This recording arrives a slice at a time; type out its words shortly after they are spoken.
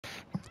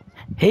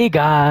Hey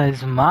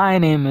guys, my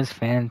name is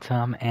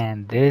Phantom,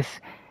 and this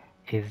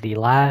is the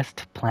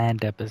last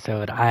planned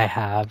episode I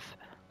have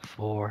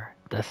for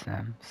The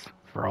Sims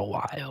for a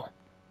while.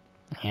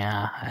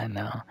 Yeah, I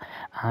know.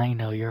 I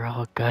know you're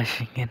all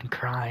gushing and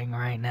crying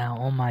right now.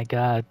 Oh my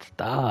god,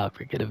 stop.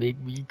 You're gonna make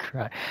me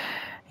cry.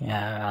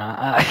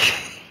 Yeah,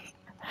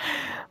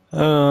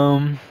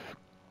 um,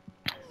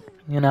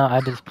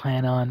 I just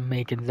plan on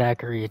making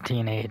Zachary a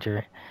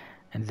teenager,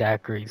 and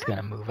Zachary's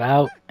gonna move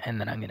out,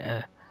 and then I'm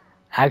gonna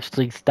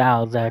actually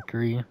style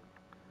Zachary.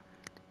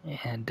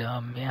 And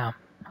yeah,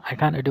 I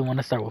kind of do want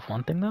to start with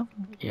one thing though.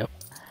 Yep,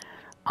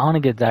 I want to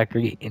get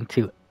Zachary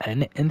into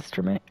an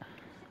instrument.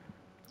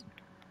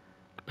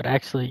 But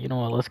actually, you know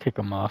what? Let's kick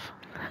him off.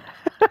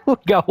 We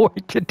got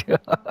work to do.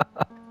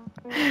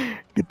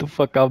 Get the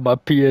fuck out of my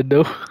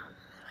piano.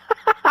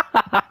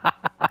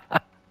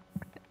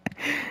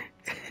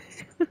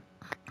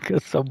 Go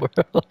somewhere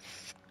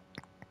else.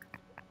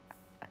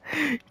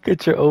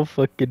 Get your own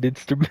fucking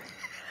instrument.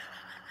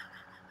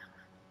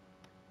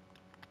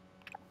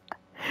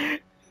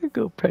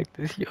 Go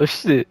practice your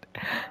shit.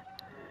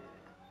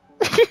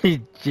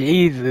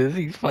 Jesus,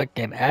 he's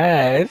fucking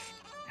ass.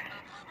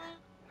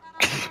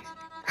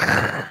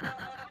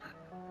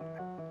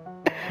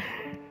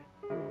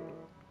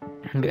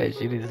 Guys,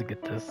 she needs to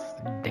get this.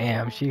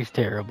 Damn, she's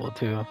terrible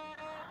too.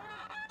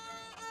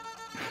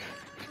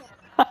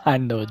 I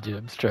know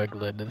Jim's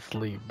struggling to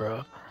sleep,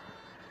 bro.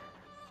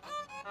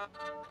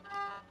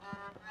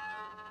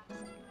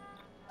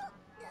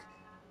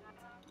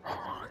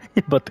 He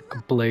about to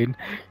complain.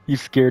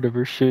 He's scared of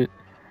her shit.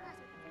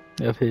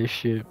 Of his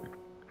shit.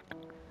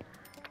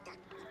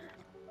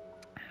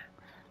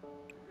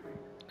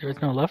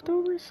 There's no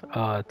leftovers?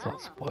 Oh, it's all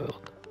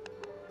spoiled.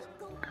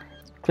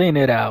 Clean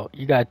it out.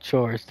 You got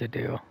chores to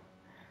do.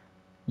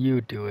 You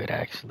do it,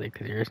 actually,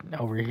 because you're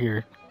over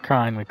here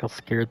crying like a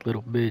scared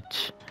little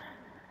bitch.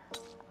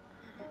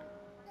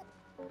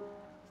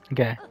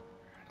 Okay,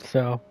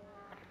 so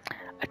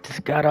I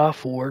just got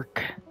off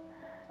work,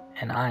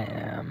 and I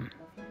am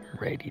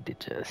ready to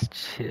just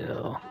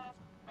chill.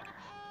 Can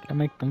I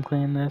make them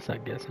clean this? I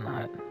guess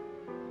not.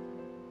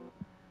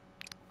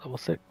 Level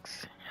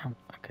 6. Yeah,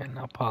 okay,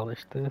 now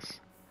polish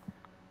this.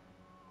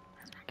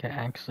 Okay,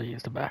 actually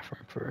use the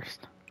bathroom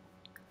first.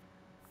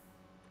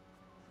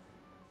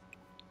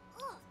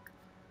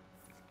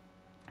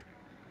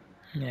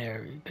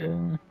 There we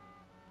go.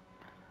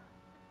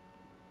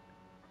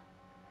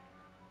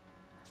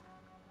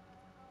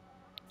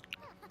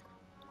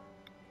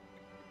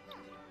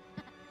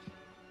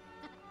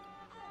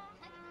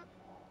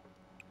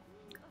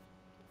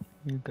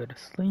 You go to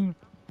sleep.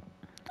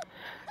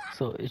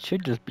 So it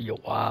should just be a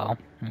while.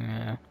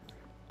 Yeah.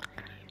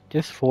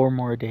 Just 4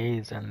 more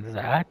days and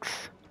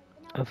Zach's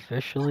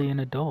officially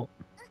an adult.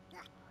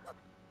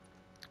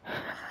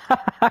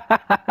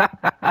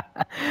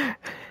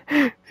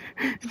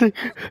 He's like,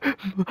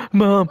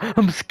 Mom,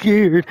 I'm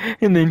scared.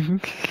 And then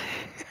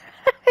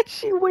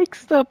she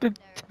wakes up and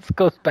just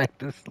goes back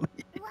to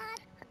sleep.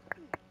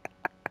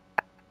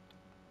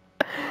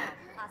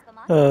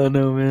 Oh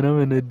no, man, I'm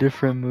in a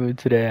different mood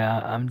today.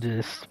 I'm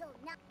just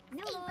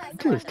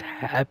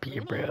happy,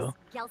 bro.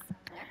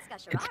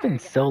 It's been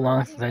so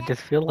long since I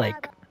just feel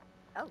like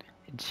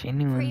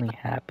genuinely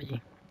happy.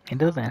 It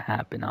doesn't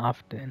happen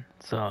often,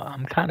 so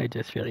I'm kind of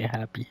just really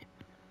happy.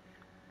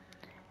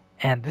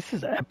 And this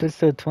is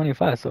episode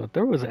 25, so if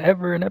there was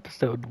ever an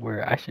episode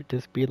where I should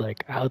just be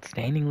like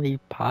outstandingly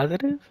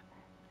positive,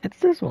 it's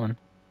this one.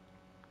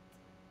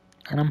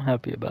 And I'm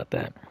happy about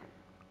that.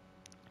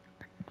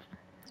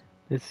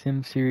 This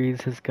Sim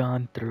series has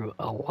gone through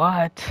a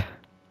lot,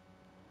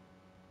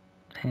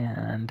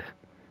 and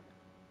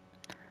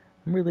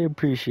I'm really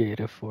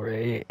appreciative for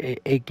it.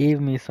 It gave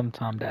me some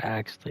time to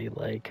actually,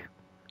 like,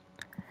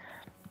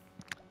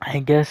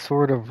 I guess,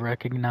 sort of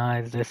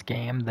recognize this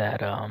game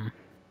that,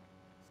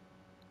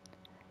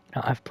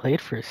 I've played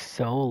for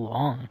so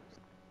long.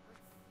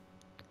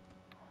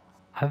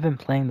 I've been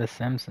playing The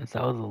Sims since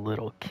I was a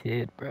little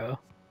kid, bro.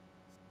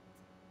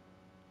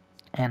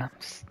 And I'm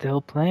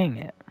still playing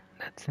it.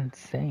 That's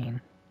insane.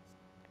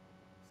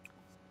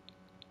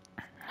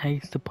 I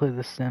used to play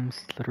The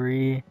Sims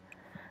 3,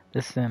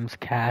 The Sims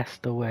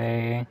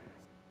Castaway.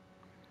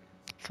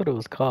 That's what it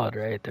was called,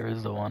 right? There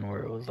was the one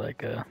where it was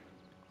like a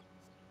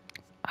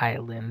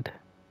island.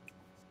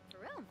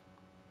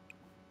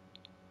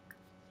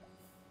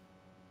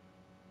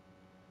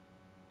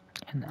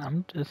 And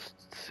I'm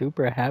just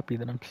super happy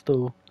that I'm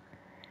still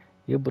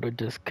able to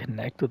just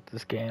connect with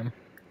this game.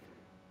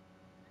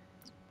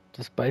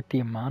 Despite the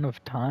amount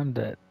of time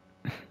that,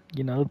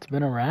 it's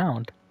been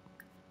around.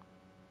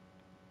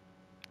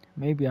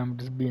 Maybe I'm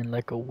just being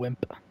like a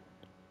wimp.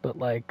 But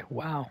like,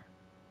 wow.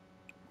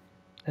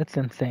 That's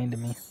insane to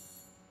me.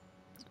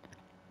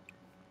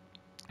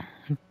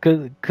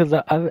 Cause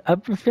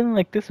I've been feeling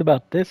like this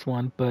about this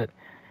one, but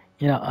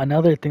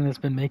another thing that's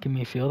been making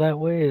me feel that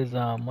way is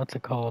what's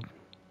it called?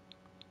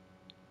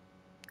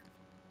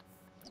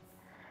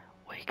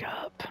 Wake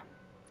up.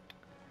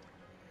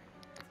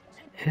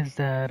 Is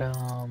that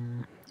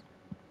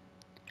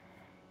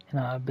And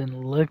I've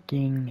been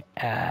looking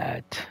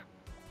at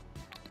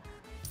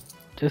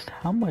just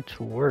how much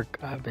work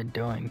I've been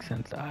doing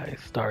since I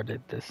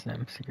started the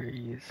Sim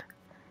series.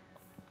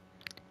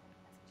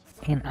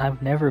 And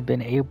I've never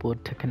been able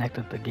to connect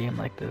with the game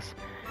like this.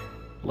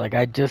 Like,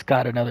 I just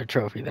got another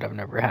trophy that I've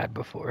never had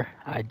before.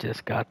 I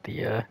just got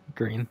the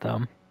green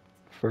thumb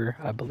for,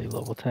 I believe,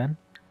 level 10.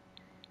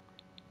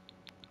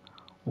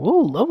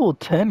 Whoa, level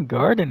 10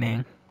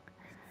 gardening.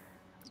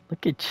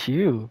 Look at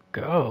you.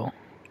 Go.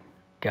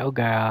 Go,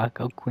 girl.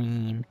 Go,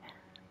 queen.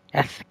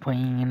 Yes,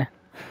 queen.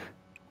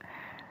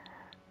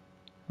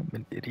 I'm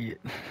an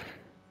idiot.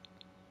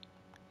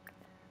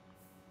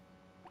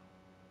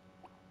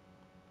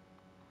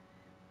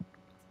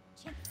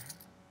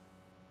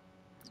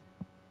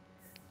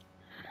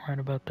 Right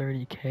about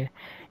 30k.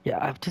 Yeah,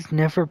 I've just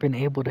never been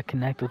able to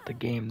connect with the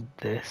game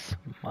this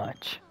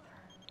much.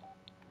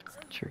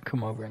 Sure,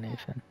 come over,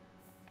 Nathan.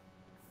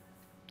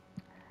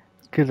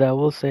 Because I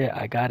will say,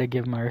 I gotta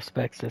give my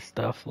respects to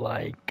stuff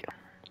like...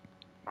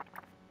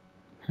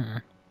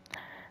 I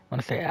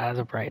want to say as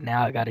of right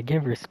now, I gotta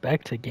give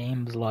respect to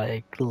games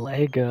like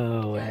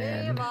Lego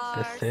and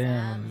The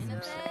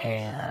Sims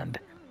and...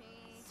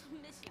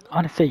 I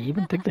want to say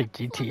even things like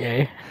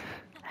GTA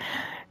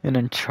and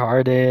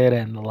Uncharted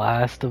and The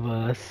Last of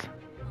Us.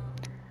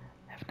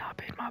 I have not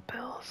paid my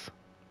bills.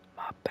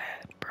 My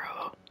bad,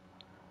 bro.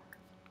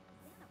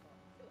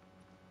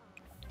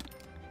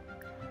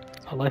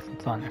 Oh,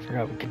 license on. I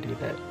forgot we could do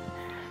that.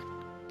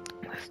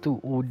 Let's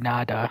do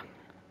nada.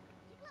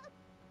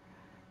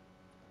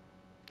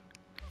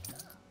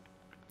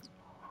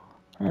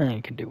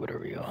 You can do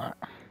whatever you want.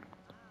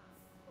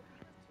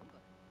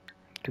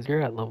 Because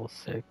you're at level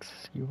 6.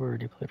 You've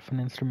already played an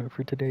instrument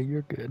for today.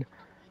 You're good.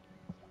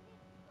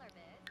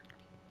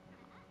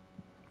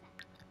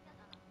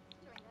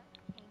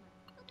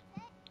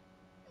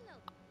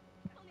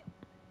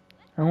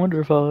 I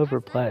wonder if I'll ever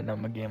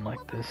platinum a game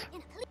like this.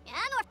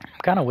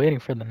 I'm kind of waiting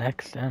for the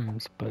next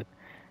Sims, but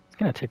it's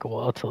going to take a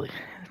while till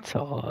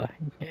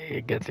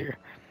it gets here.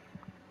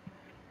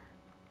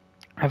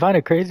 I find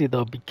it crazy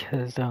though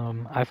because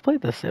I've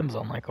played The Sims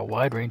on like a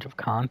wide range of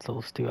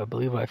consoles too. I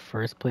believe I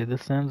first played The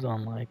Sims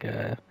on like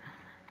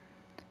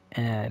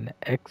an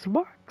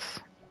Xbox,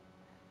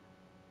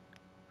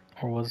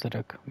 or was it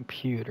a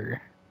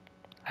computer?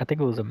 I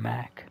think it was a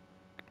Mac.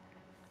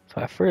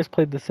 So I first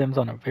played The Sims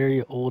on a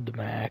very old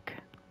Mac.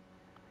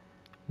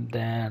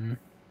 Then,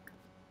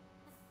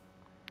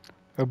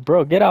 oh,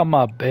 bro, get out of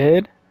my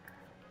bed.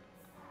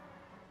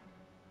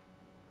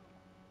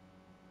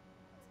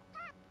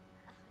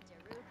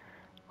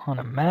 On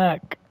a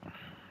Mac,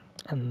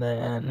 and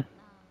then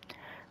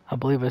I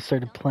believe I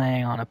started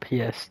playing on a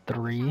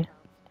PS3,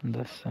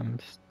 The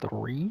Sims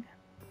 3.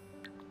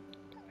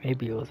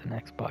 Maybe it was an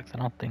Xbox. I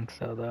don't think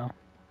so though.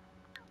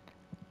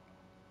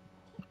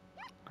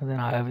 And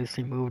then I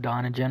obviously moved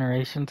on a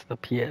generation to the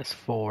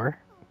PS4.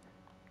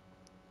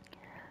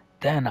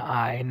 Then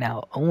I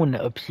now own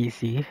a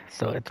PC,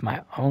 so it's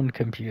my own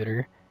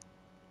computer.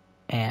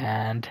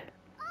 And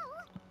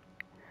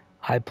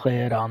I play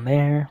it on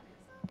there.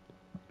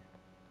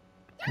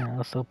 And I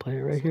also play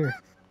it right here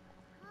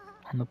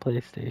on the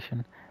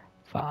PlayStation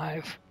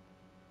 5.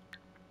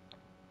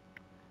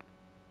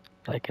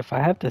 Like, if I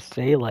have to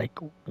say, like,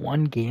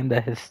 one game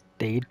that has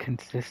stayed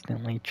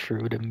consistently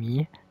true to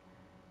me,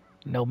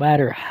 no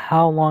matter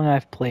how long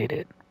I've played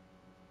it,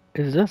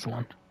 is this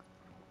one.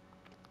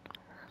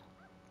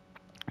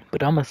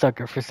 But I'm a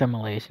sucker for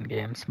simulation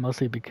games,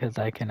 mostly because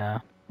I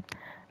can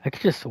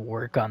just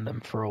work on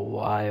them for a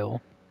while.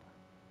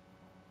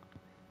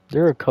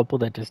 There are a couple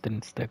that just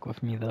didn't stick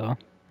with me though.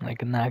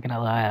 Like, I'm not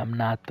gonna lie, I'm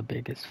not the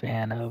biggest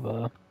fan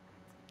of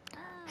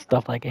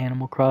stuff like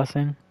Animal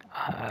Crossing.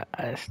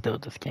 I still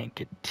just can't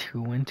get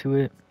too into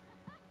it.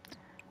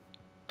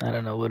 I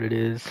don't know what it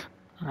is.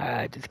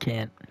 I just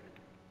can't.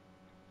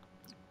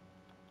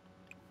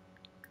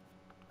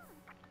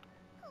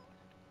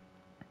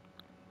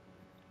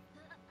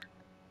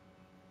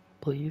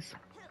 Please.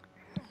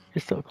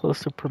 You're so close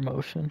to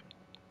promotion.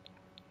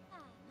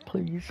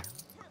 Please.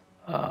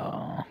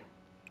 It'll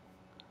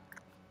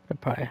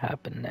probably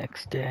happen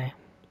next day.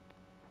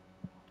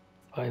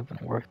 If I even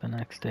work the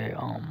next day,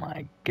 oh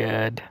my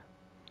god.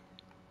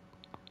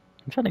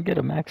 I'm trying to get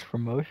a max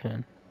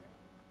promotion.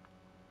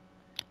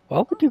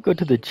 Why would you go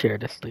to the chair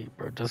to sleep,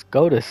 bro? Just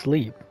go to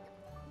sleep.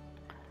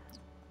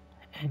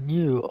 And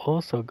you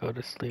also go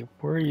to sleep.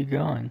 Where are you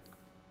going?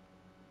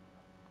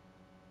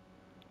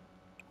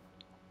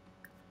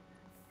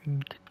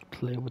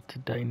 Play with the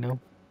dino.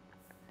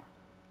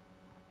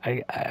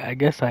 I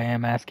guess I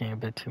am asking a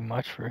bit too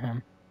much for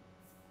him.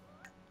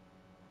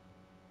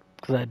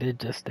 Because I did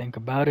just think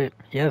about it.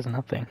 He has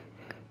nothing.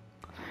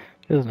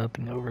 He has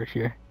nothing over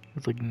here.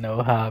 He's like,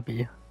 no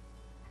hobby.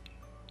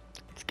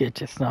 Let's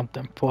get you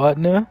something,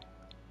 partner.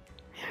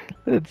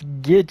 Let's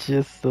get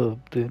you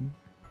something.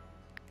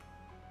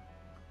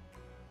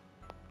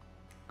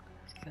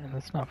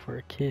 That's not for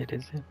a kid,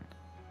 is it?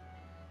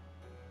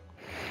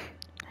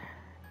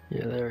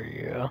 Yeah, there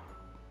you go.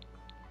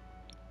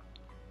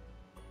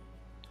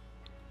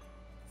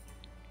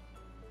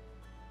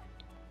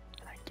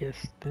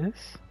 guess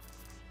this.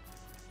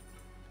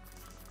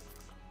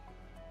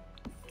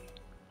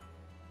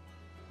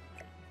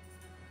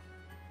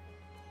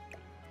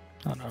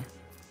 Hold on.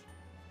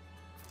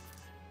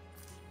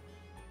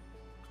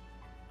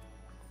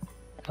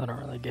 I don't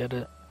really get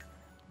it.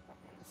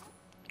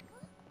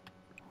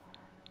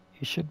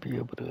 You should be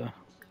able to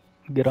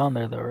get on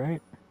there though,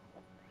 right?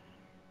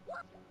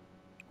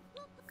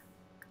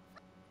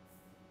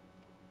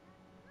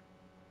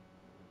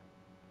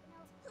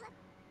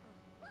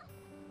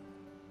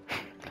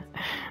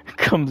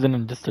 Comes in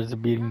and just starts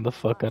beating the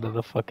fuck out of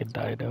the fucking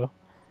dino.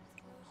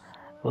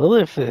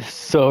 Lilith is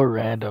so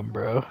random,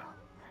 bro.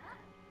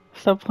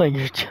 Stop playing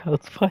your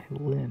child's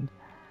violin.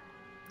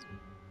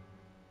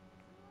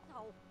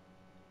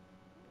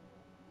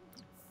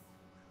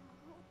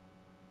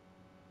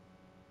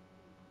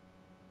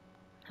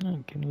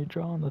 Can you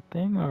draw on the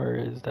thing, or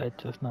is that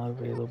just not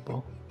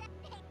available?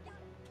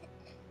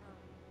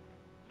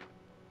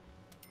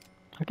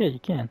 Okay, you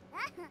can.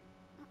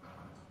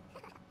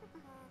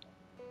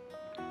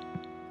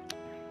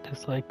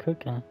 Dislike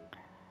cooking.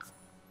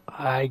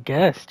 I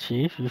guess,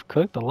 Chief. You've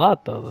cooked a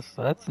lot, though,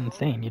 so that's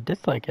insane. You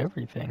dislike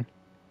everything.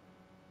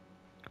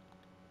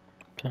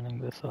 Turning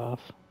this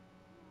off.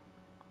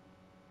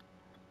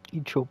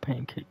 Eat your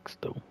pancakes,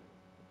 though.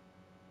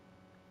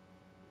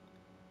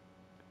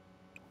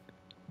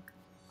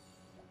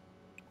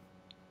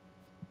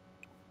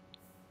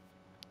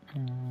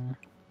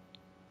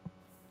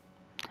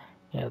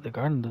 Yeah, the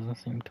garden doesn't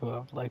seem to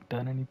have, like,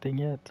 done anything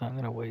yet, so I'm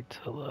gonna wait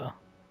till,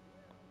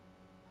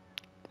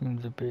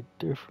 seems a bit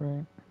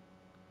different.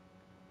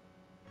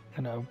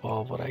 Gonna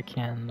evolve what I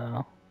can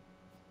now.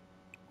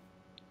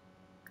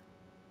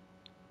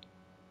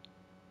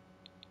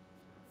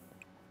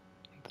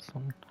 This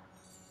one.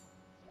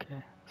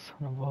 Okay, this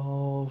one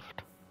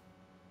evolved.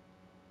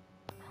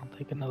 I'll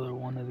think another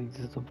one of these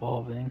is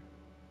evolving.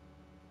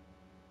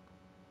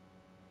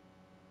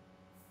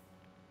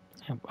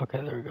 Yep,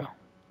 okay, there we go.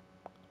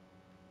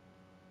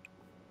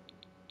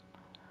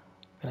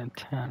 Gonna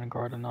turn a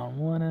garden on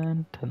one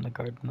end, turn the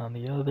garden on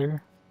the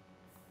other.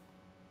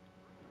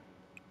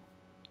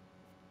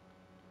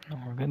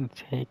 And we're gonna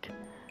take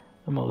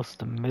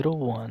the middle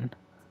one.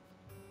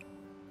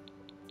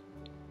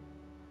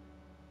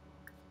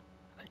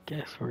 I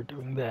guess we're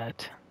doing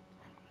that.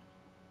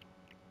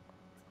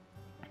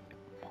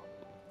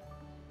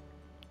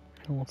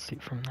 And we'll see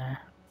from there.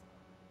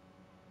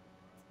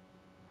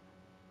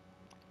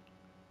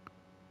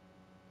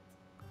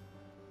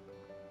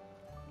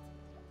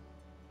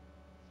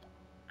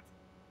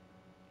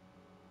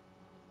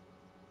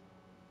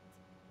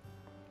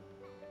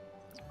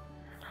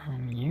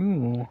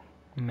 You,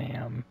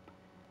 ma'am,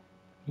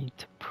 need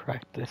to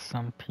practice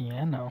some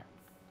piano.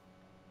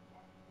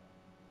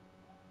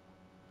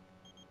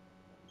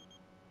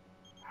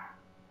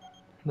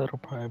 That'll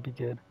probably be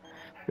good.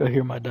 You'll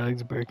hear my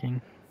dogs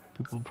barking.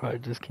 People probably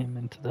just came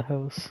into the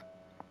house.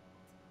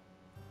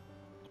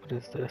 What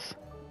is this?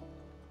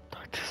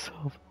 Talk to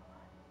self.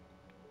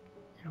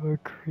 You are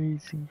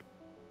crazy.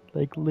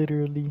 Like,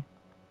 literally.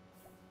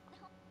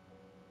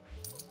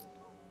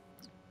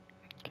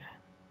 Okay.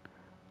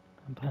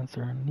 Plants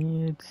are in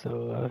need,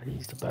 so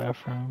use the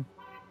bathroom.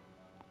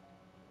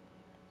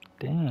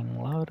 Dang,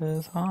 loud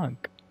as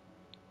honk.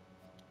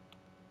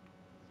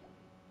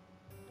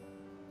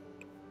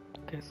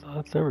 Okay, so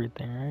that's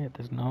everything, right?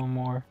 There's no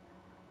more.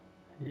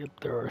 Yep,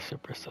 there are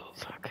super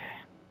cells. Okay.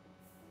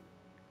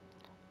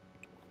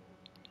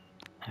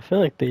 I feel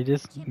like they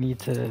just need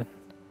to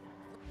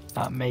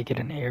not make it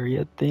an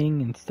area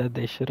thing. Instead,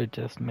 they should have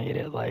just made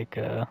it like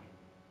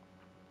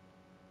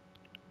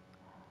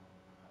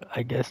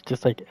I guess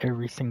just like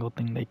every single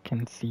thing they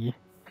can see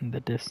in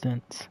the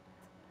distance.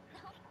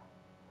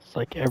 It's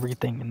like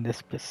everything in this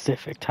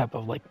specific type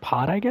of like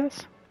pot, I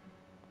guess.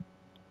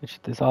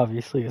 Which this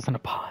obviously isn't a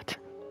pot.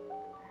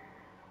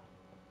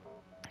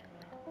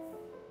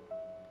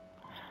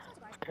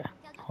 Okay,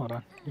 hold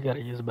on. You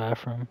gotta use the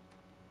bathroom.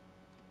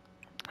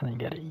 And then you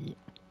gotta eat.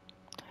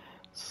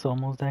 It's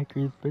almost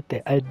Zachary's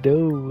birthday. I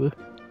know.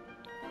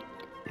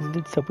 Isn't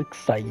it so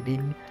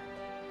exciting?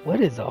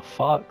 What is a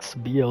Fox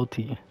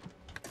BLT?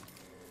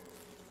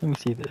 Let me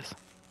see this.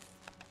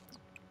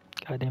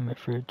 God damn it,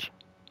 fridge.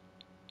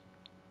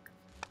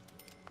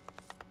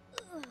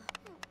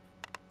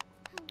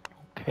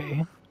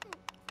 Okay.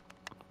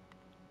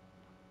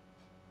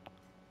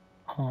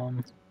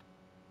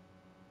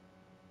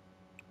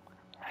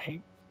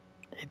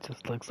 It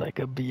just looks like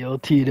a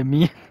BLT to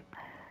me.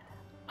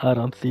 I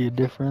don't see a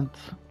difference.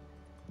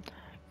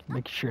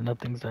 Make sure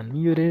nothing's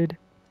unmuted.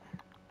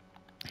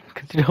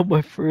 Cause you know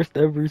my first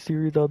ever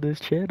series on this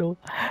channel,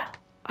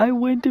 I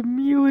went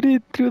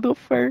muted through the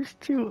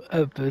first 2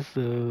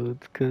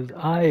 episodes. Cause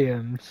I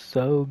am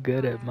so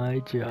good at my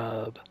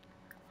job.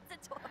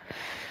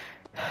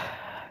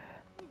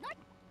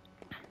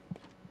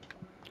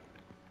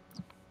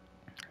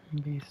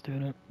 B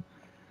student.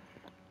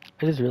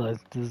 I just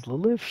realized, does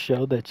Lilith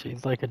show that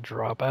she's like a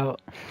dropout?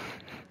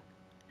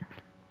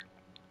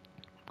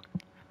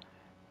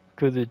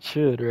 Cause it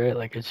should, right?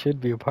 Like it should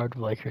be a part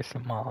of like her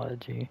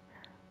symbology.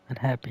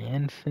 Unhappy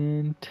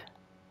infant.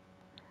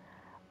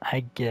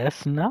 I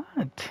guess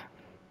not.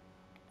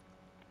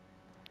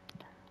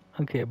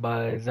 Okay,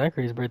 by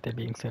Zachary's birthday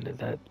being soon, is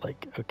that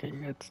like, okay,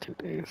 it's 2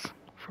 days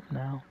from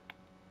now.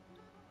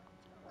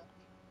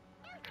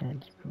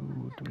 And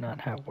you do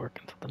not have work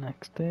until the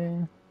next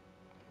day.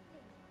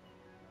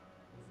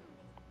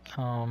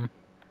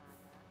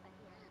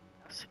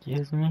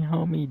 Excuse me,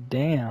 homie,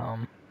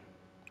 damn.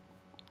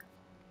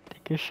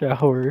 Take a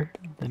shower,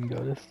 then go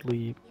to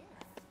sleep.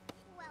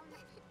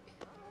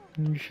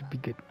 You should be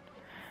good.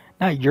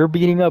 Now you're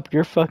beating up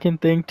your fucking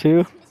thing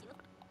too?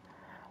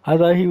 I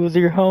thought he was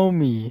your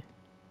homie.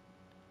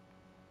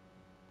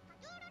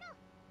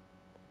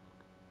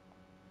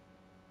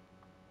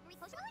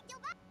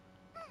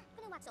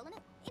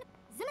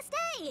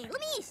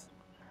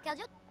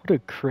 What a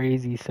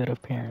crazy set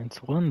of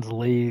parents. One's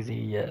lazy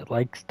yet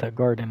likes to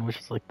garden, which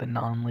is like the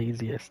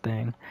non-laziest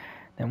thing.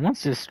 And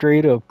one's just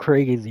straight up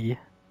crazy.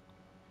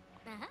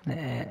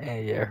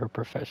 Yeah, her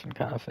profession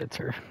kind of fits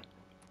her.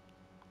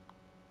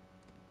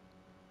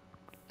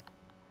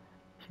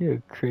 She a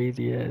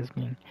crazy ass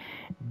being.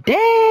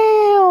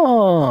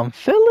 Damn,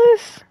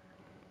 Phyllis!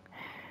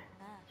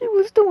 You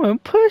was doing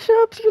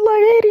push-ups? You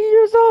like 80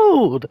 years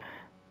old!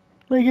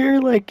 Like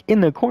you're like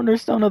in the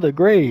cornerstone of the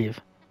grave.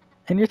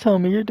 And you're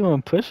telling me you're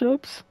doing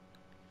push-ups?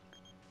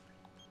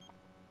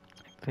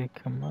 Okay,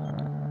 come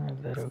on.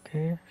 Is that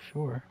okay?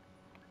 Sure.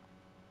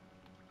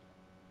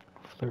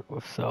 Flirt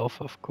with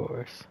self, of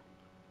course.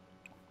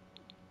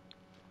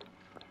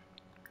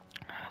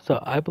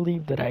 So I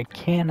believe that I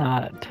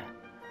cannot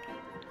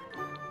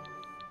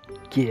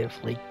give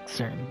like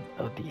certain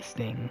of these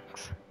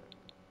things.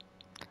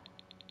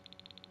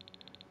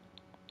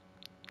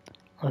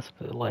 Let's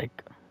put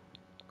like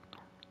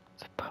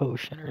it's a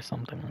potion or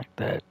something like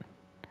that.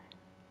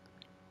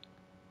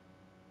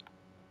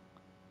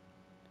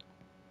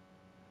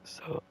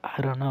 So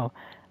I don't know.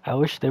 I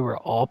wish they were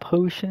all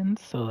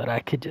potions so that I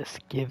could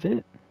just give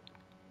it.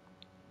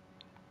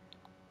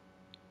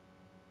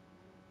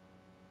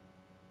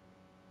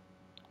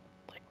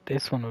 Like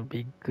this one would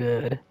be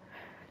good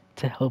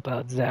to help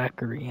out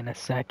Zachary in a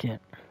second.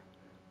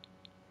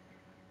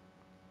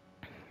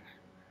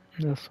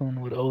 This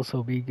one would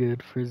also be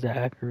good for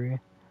Zachary.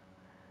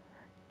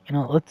 You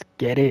know, let's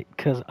get it,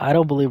 because I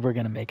don't believe we're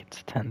going to make it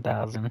to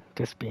 10,000,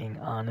 just being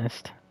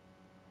honest.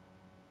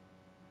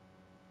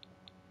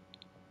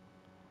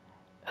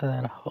 And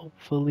then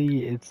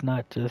hopefully it's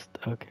not just,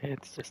 okay,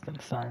 it's just an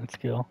assigned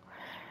skill.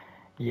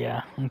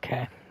 Yeah,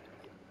 okay.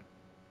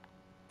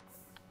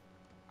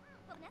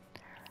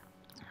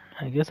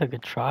 I guess I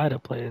could try to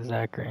play as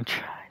Zachary and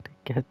try to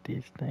get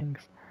these things.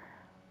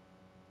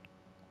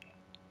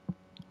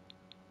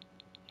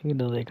 Even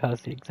though they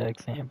cost the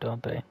exact same,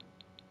 don't they?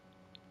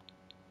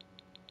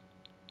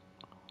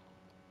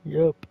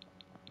 Yup.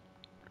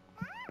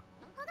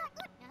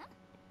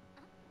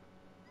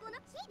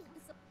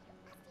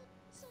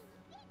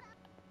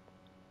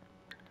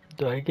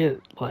 Do I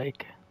get,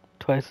 like,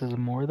 twice as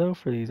more, though,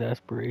 for these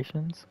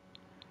aspirations?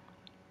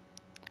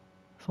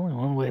 There's only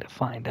one way to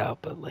find out,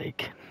 but,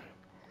 like,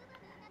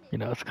 you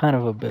know, it's kind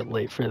of a bit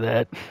late for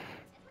that.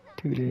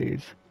 2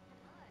 days.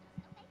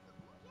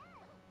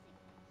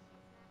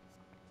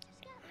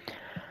 I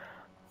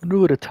wonder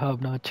what a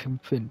top-notch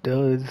infant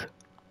does.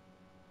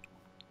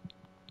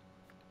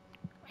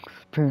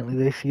 Apparently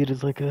they see it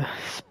as like a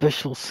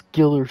special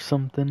skill or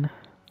something.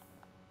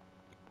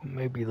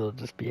 Maybe they'll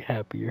just be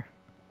happier.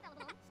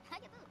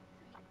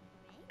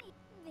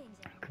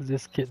 Because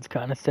this kid's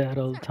kind of sad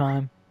all the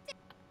time.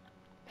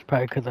 It's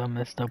probably because I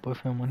messed up with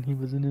him when he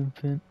was an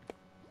infant.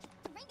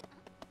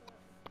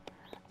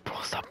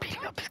 Bro, stop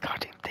beating up his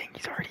goddamn thing.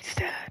 He's already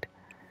sad.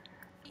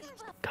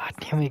 God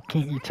damn it,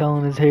 can't you tell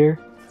in his hair?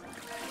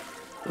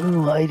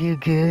 Oh, I do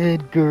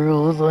good.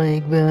 Girls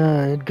like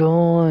bad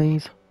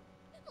guys.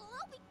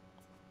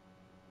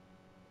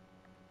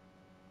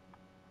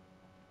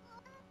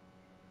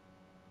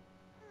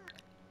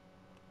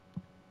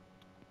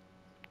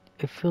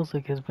 It feels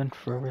like it's been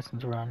forever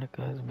since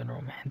Veronica has been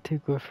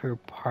romantic with her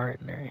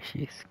partner. Is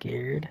she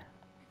scared?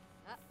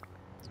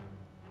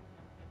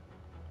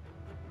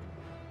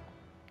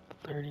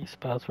 30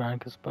 spouse,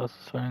 Veronica's spouse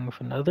is flirting with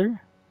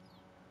another?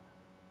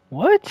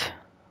 What?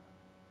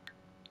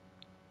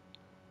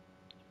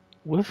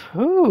 With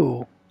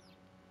who?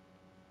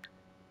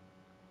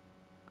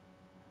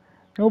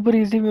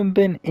 Nobody's even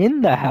been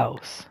in the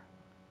house.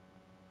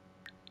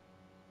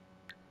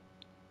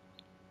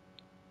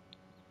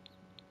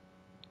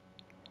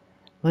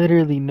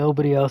 Literally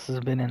nobody else has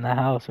been in the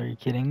house. Are you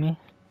kidding me?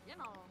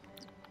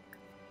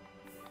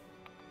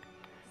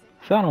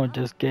 If I don't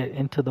just get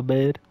into the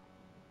bed.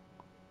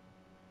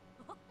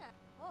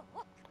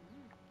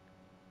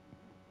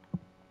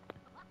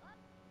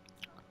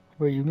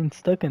 Bro, you've been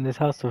stuck in this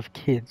house with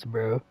kids,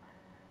 bro.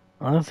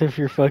 Unless if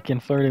you're fucking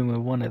flirting with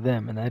one of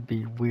them, and that'd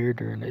be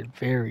weirder and a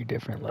very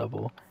different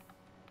level.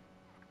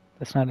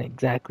 That's not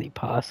exactly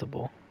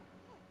possible.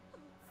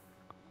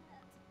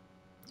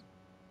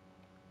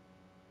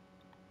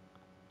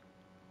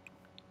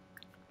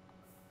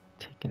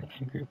 Take an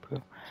angry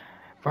poo.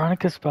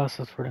 Veronica's spouse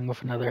is flirting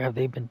with another. Have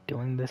they been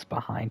doing this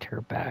behind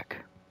her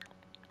back?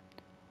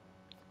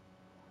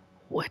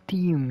 What do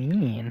you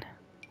mean?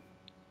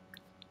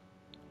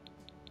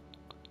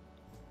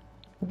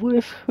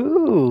 With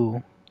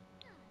who?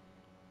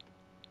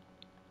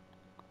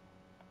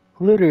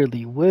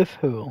 Literally, with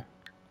who?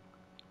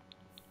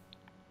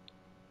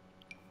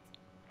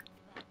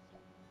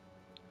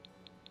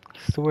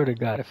 Swear to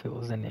God if it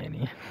was a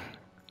nanny.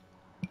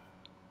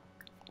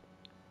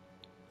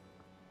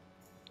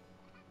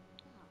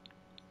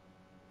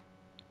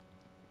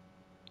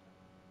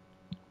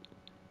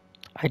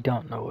 I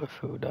don't know with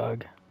who,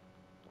 dog.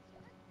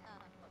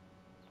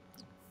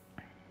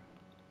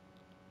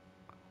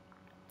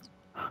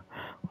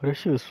 What if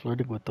she was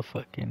flirting with the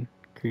fucking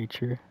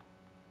creature?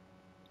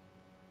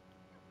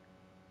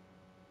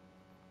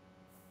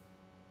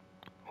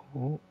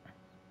 Oh.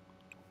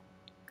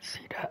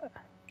 See that?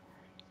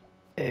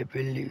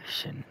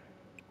 Evolution.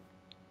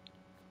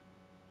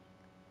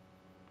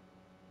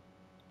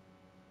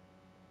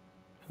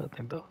 I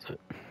think that was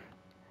it.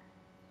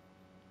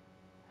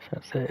 I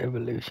said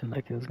evolution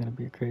like it was gonna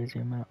be a crazy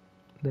amount.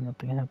 Then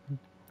nothing happened.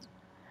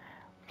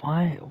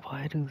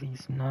 Why do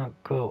these not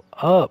go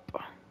up?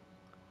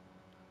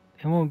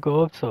 They won't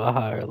go up to a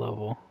higher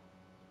level.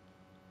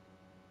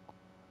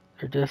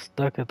 They're just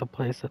stuck at the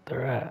place that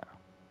they're at.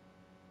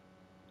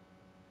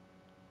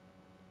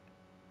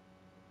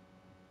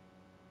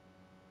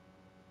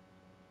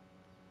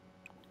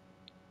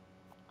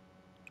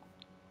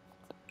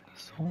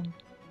 This one.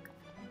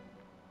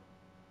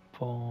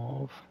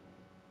 Evolve.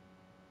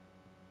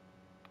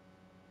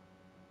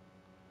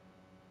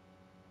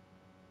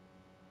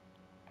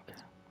 Okay,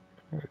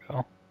 there we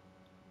go.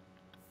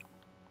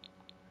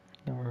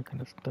 Now we're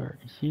gonna start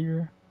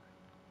here.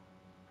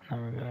 Now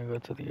we're gonna go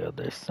to the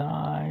other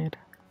side.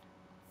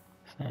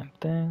 Same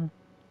thing.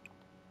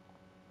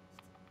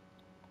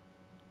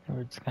 And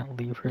we're just gonna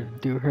leave her to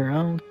do her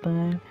own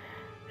thing.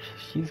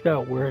 She's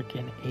got work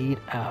in 8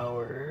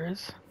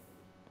 hours.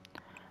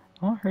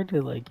 I want her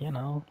to, like, you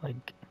know,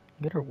 like,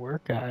 get her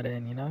workout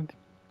in, you know?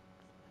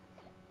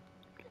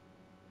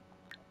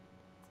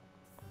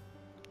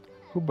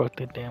 Who broke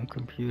the damn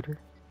computer?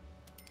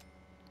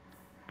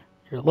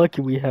 You're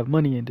lucky we have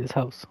money in this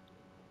house.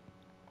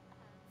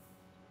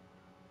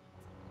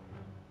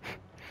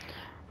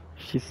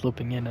 She's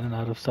slipping in and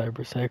out of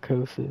cyber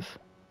psychosis.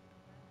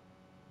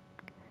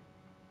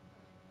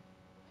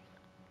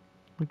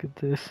 Look at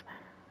this.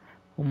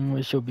 One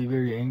moment she'll be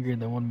very angry,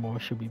 and then one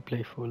moment she'll be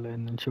playful,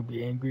 and then she'll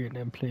be angry and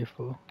then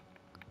playful.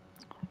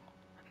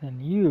 And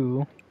then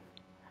you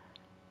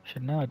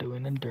should now do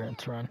an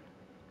endurance run.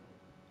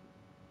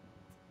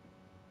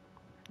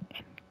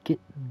 And get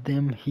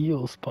them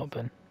heels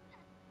pumping.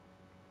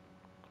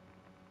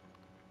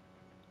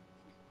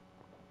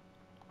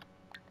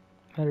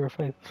 Matter of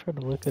fact, let's try to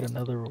look at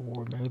another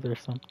reward. Maybe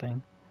there's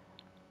something.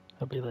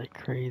 That'll be like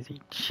crazy.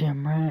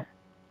 Gym rat.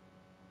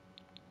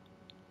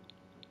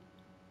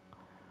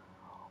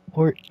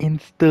 Or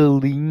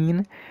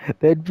Instaline.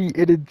 That'd be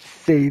an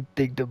insane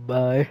thing to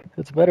buy.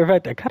 As a matter of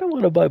fact, I kind of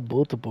want to buy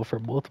multiple for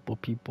multiple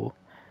people.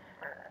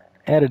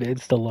 Add an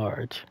Insta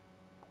large.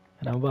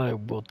 And I'll buy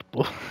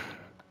multiple.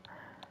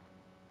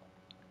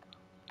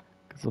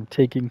 Because I'm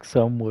taking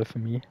some with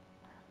me.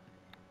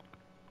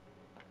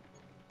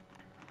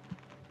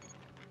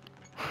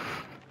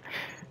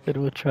 And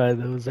we'll try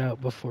those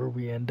out before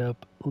we end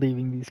up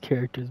leaving these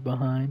characters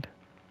behind.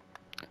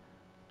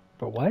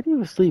 But why do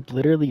you sleep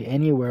literally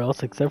anywhere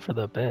else except for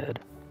the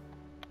bed?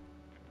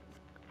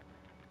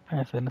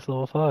 Alright, fitness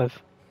level 5.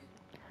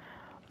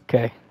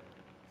 Okay.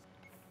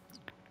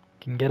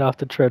 Can get off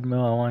the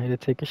treadmill. I want you to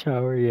take a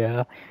shower,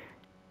 yeah.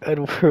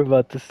 And we're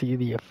about to see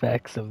the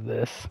effects of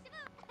this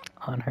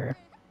on her.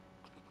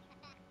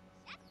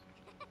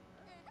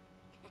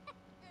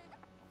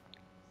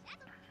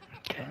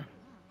 Okay.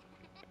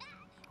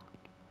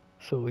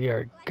 So we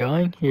are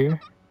going here.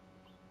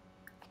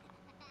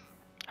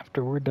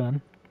 After we're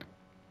done.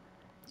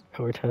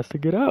 And we're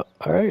testing it out.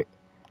 Alright.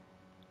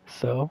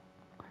 So,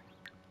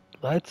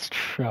 let's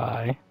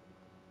try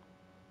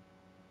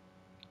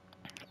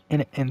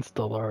an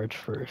Insta large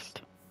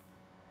first.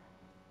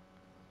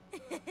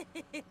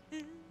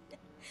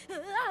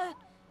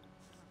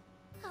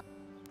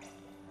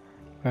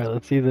 Alright,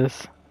 let's see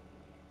this.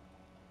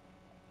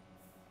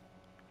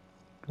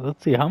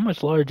 Let's see, how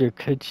much larger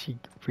could she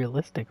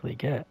realistically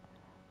get?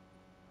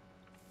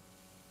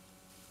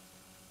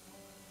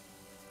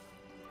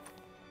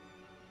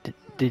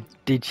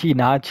 Did she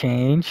not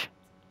change?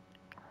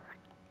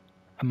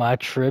 Am I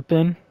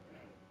tripping?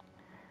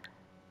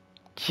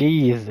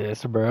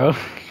 Jesus, bro.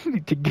 You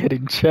need to get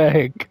in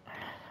check.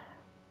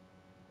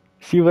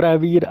 See what I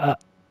mean?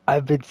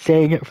 I've been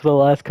saying it for the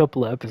last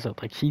couple of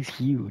episodes. Like, she's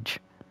huge.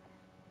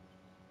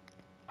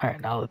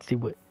 Alright, now let's see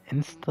what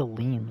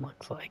Instaline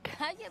looks like.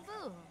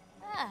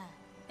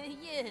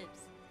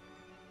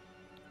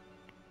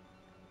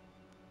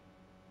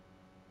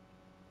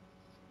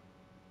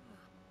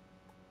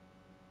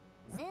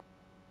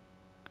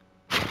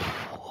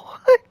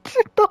 What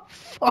the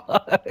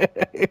fuck?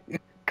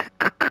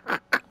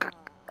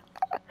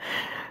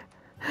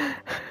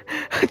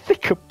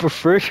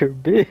 prefer her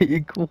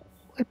big. What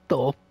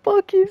the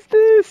fuck is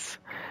this?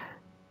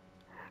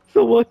 It's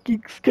a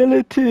walking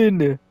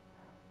skeleton.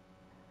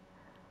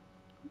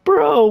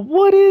 Bro,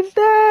 what is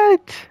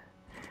that?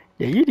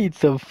 Yeah, you need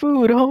some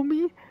food,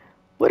 homie.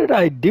 What did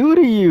I do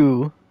to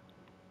you?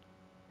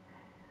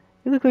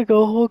 You look like a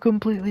whole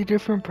completely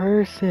different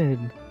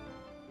person.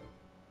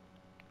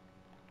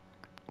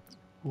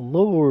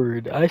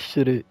 Lord, I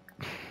should've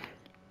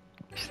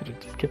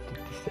just kept it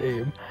the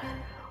same.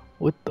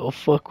 What the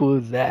fuck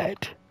was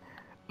that?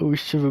 Oh,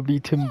 shiver me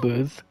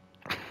timbers.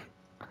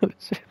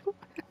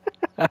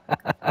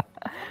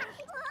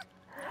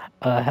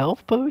 A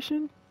health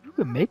potion? You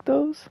can make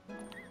those?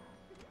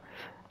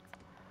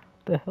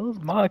 The hell's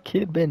my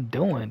kid been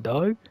doing,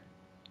 dog?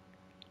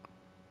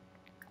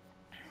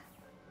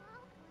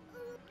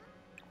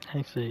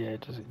 Actually, yeah,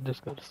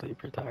 just go to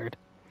sleep. You're tired.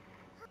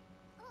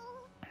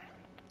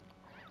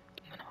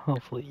 And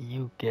hopefully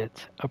you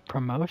get a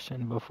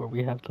promotion before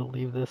we have to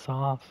leave this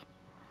off.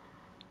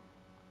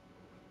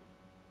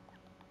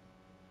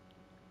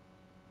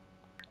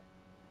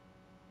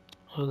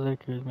 Those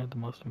actors made the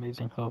most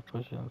amazing health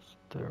potions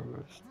to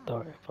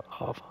start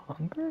off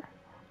hunger?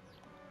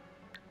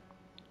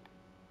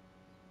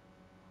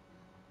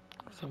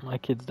 So my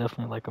kid's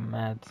definitely like a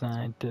mad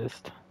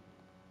scientist.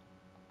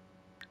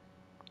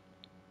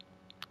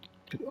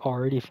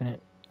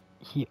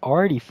 He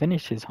already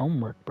finished his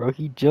homework, bro.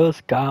 He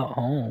just got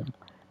home.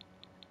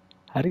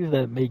 How does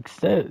that make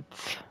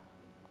sense?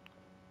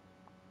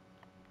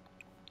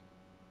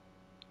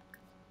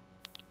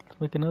 Let's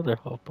make another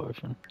health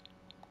potion.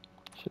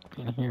 Should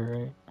be in here,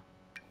 right?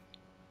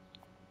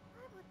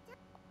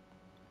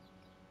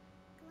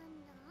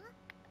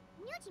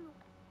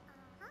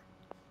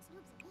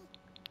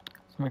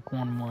 Let's make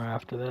one more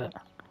after that.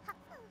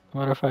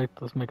 Matter of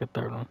fact, let's make a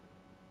third one.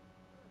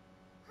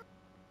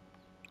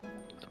 As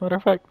a matter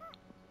of fact,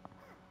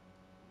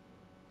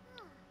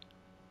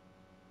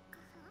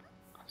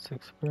 let's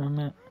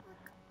experiment.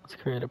 Let's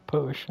create a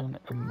potion,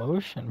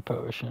 emotion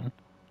potion.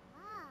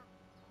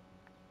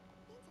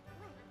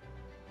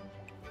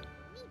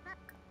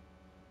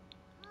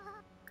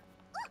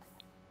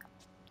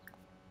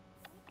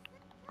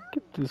 Look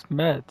at this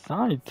mad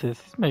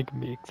scientist. He's making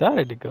me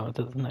excited to go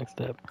into the next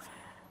step.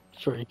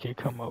 Sure, you can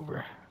come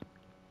over.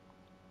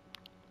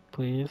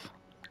 Please.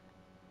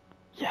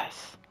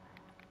 Yes.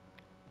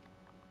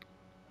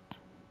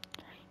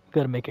 You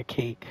gotta make a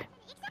cake.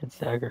 It's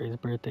Zachary's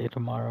birthday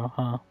tomorrow,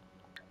 huh?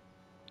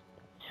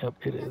 Yep,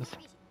 it is.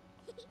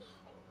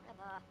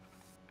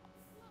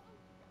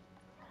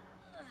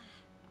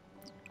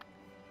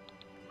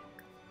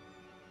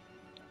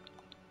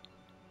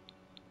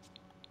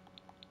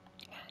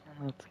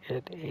 Let's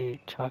get a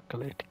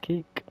chocolate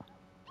cake.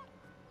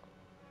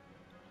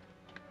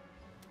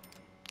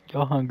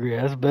 Y'all hungry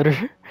ass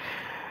better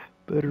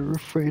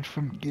refrain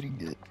from getting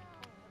it.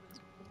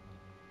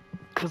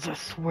 Cause I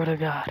swear to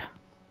God.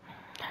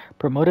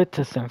 Promoted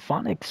to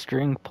symphonic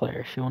string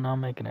player. She will now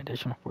make an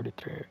additional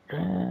 43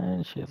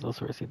 grand. She has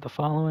also received the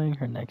following.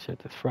 Her next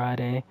shift is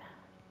Friday.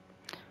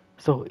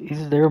 So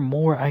is there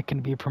more I can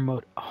be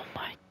promoted? Oh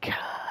my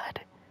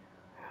God.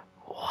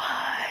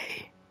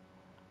 Why?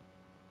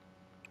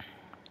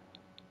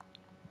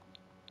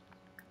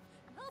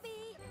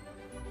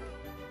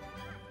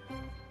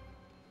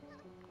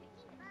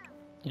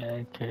 Yeah,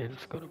 okay,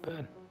 let's go to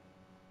bed.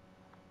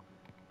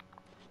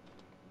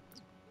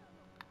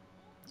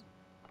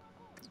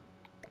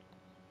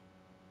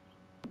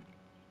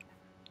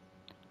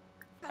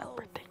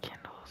 Birthday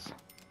candles.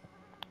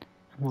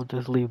 We'll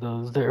just leave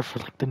those there for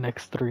like the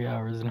next 3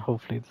 hours and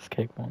hopefully this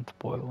cake won't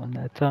spoil in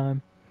that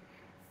time.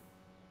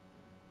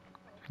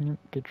 Yep,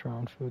 get your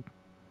own food.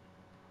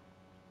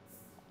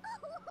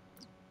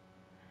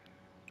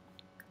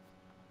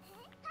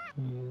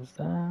 Use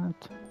that.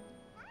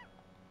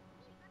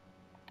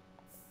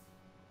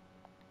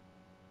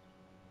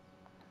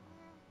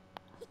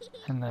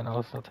 And then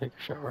also take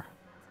a shower.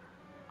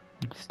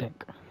 You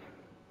stink.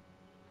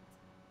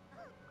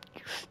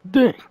 You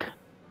stink!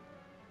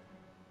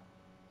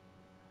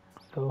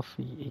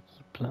 Sophie,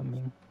 icky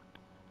plumbing.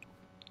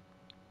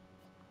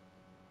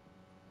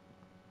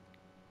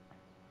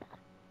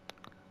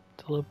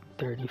 It's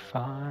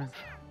 11:35.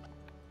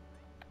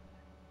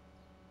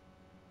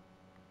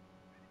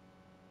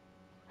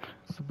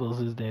 Suppose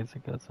his days to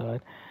go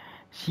outside.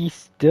 She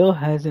still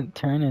hasn't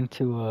turned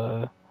into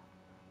a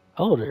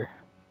elder.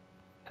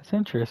 That's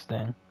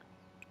interesting.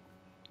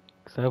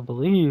 Because I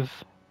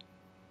believe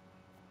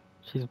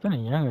she's been a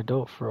young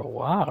adult for a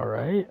while,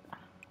 right?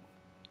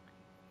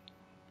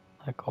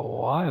 Like a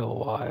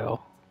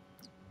while.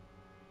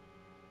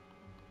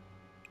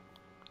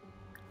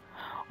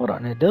 Hold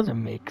on, it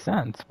doesn't make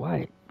sense.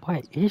 Why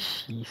is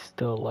she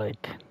still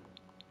like,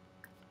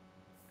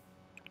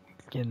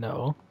 you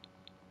know?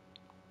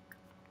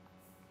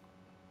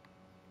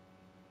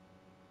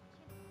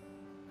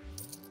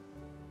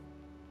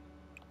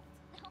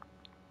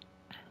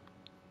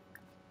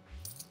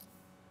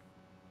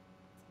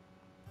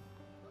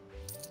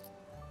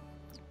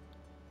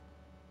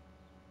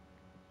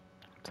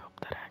 Let's hope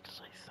that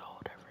actually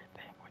sold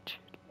everything, which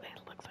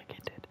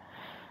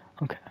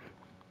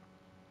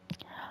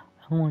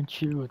I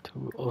want you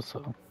to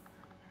also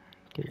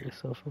get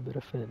yourself a bit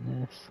of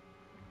fitness.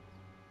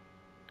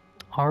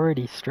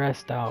 Already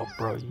stressed out,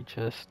 bro. You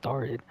just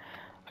started.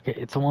 Okay,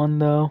 it's one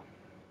though.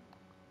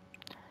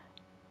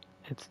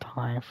 It's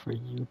time for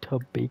you to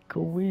bake a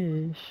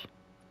wish.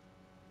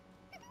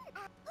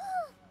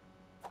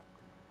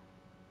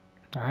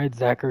 Alright,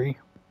 Zachary.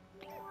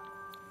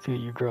 See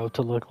what you grow up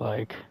to look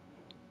like.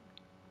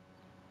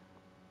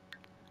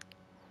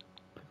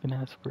 Pick an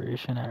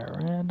aspiration at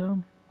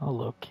random. A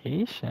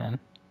location.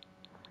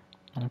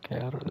 Okay,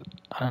 I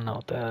don't know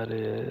what that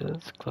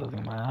is.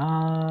 Closing my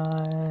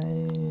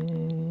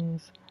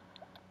eyes.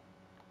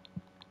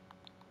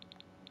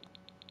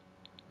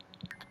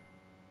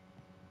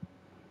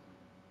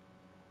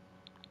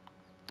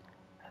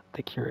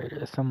 The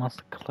curator. Someone wants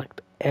to collect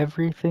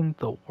everything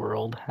the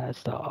world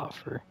has to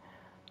offer.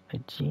 A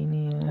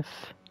genius.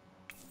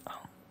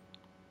 Oh.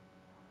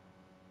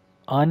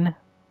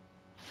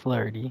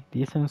 Unflirty.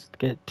 These Sims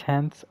get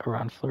tense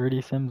around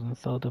flirty Sims and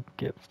seldom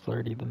get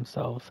flirty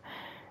themselves.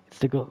 It's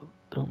to go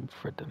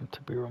for them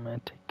to be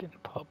romantic in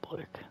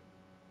public.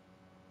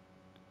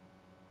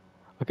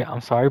 Okay,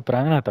 I'm sorry, but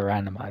I'm gonna have to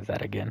randomize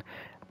that again.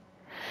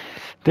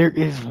 There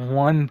is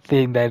one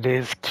thing that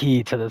is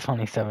key to the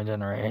 27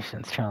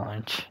 Generations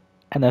challenge,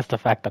 and that's the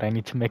fact that I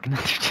need to make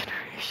another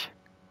generation.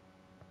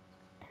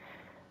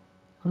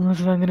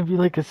 Unless I'm gonna be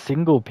like a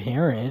single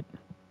parent.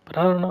 But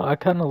I don't know, I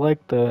kinda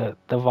like the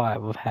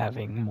vibe of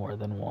having more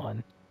than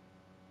one.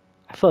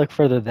 I feel like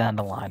further down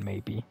the line,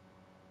 maybe.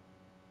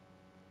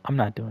 I'm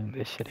not doing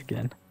this shit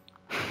again.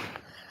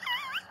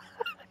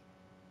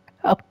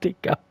 I'll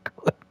think I'll go.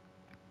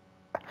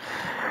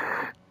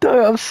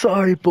 I'm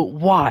sorry, but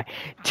why?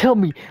 Tell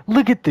me,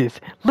 look at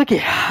this. Look at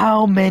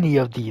how many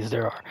of these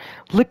there are.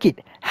 Look at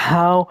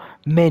how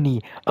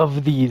many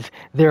of these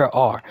there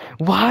are.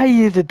 Why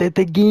is it that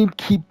the game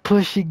keep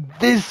pushing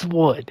this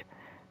one?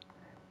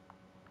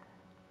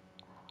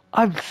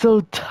 I'm so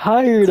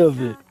tired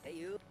of it.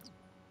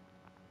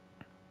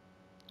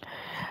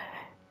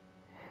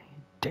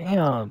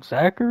 Damn,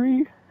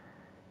 Zachary.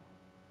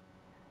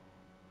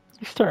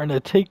 You're starting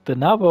to take the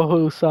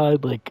Navajo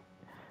side, like,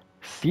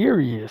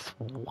 serious.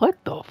 What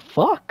the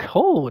fuck?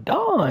 Hold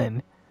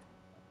on.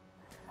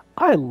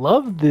 I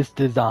love this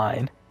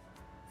design.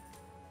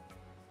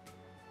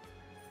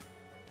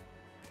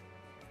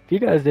 If you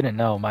guys didn't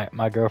know,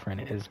 my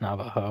girlfriend is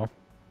Navajo.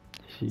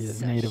 She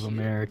is Native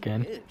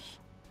American.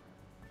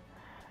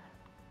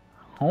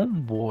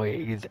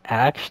 Homeboy is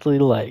actually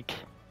like...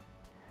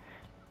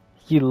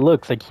 He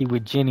looks like he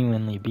would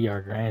genuinely be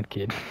our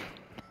grandkid.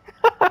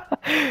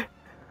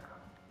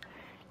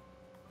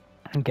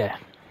 Okay.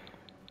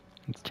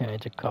 Let's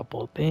change a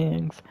couple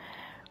things.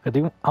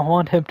 I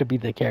want him to be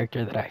the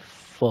character that I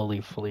fully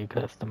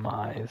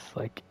customize.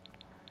 Like,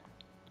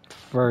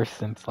 first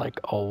since like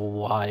a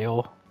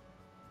while.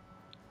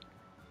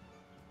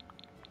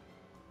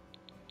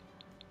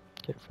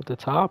 Okay, for the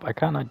top, I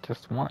kind of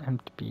just want him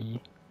to be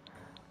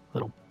a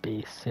little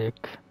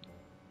basic.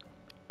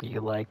 Be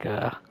like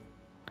a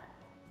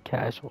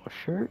casual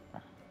shirt.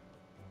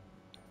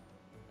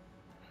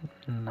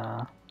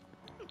 Nah.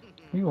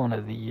 Maybe one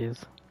of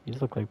these. These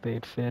look like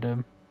they'd fit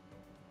him.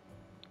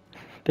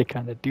 They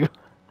kind of do.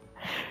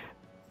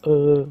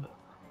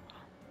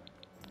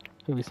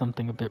 Maybe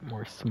something a bit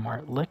more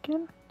smart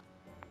looking.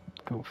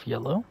 Go with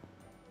yellow.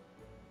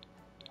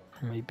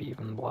 Or maybe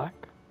even black.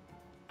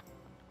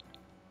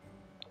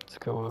 Let's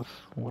go with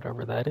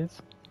whatever that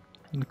is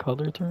in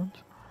color terms.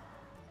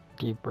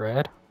 Deep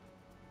red.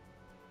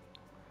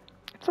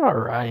 It's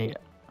alright.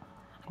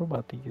 What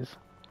about these?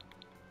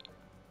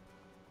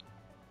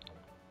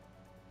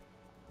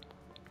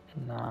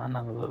 Nah,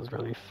 none of those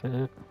really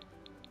fit.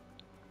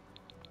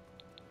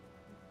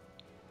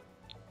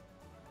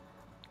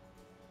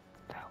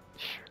 That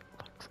shirt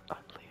looks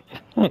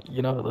ugly.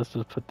 You know what, let's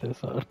just put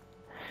this on.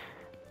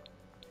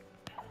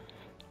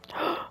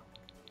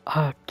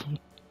 I can't.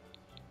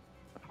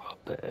 Well,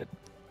 bad.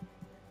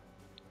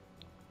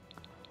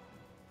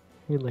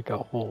 You like a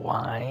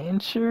Hawaiian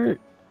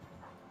shirt?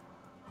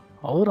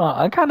 Hold on,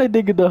 I'm kind of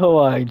digging the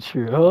Hawaiian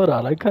shirt. Hold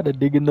on, I'm kind of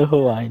digging the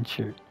Hawaiian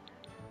shirt.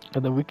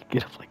 And then we could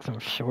get like some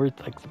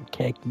shorts, like some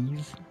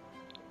khakis.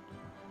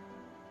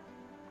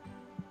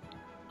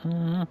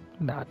 Not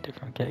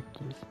different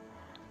khakis.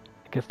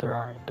 I guess there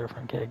aren't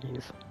different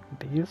khakis.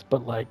 These,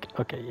 but like,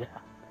 okay, yeah.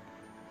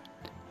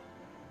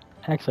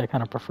 Actually, I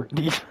kind of prefer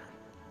these.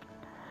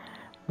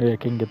 Maybe I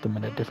can get them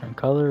in a different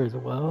color as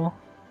well.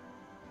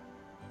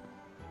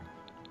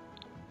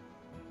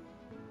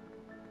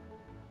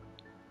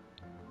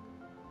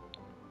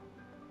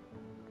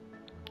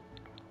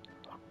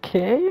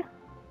 Okay.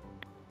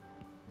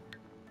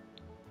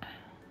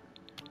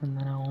 And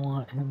then I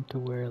want him to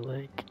wear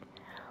like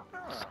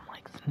some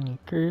like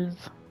sneakers.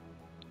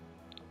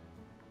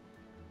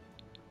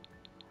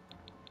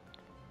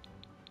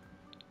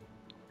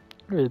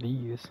 What are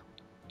these?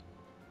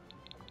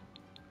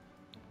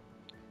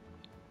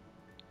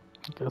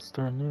 I guess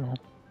they're new.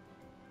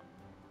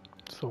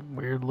 Some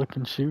weird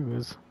looking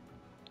shoes.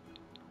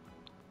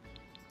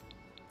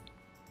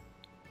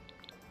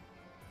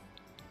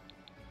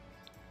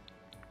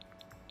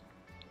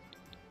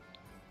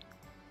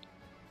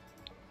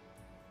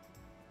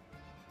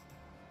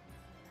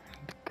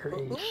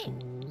 gray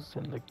shoes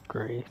and the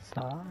gray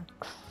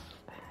socks.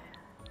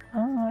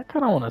 I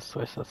kind of want to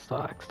switch the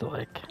socks to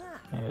like,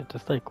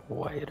 just like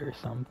white or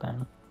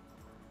something.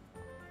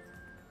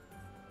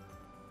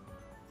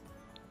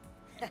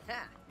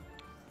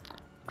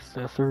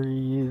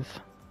 Accessories.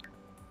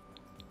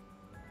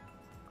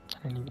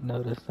 I didn't even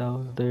notice that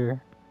was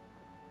there.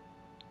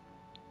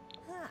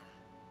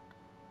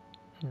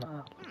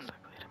 Nah, looks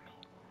ugly to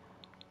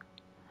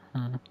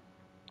me.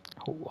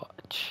 A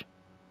watch.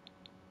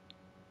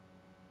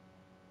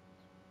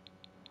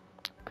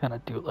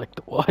 Kinda do like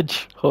the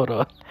watch. Hold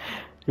on.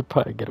 You'll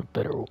probably get a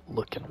better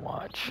looking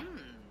watch.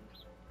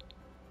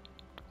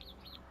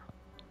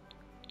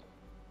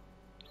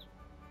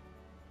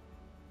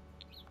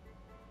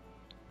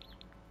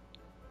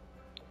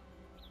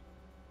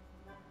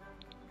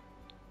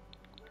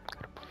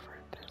 I prefer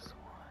this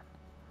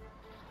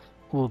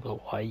one. Ooh, the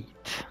white.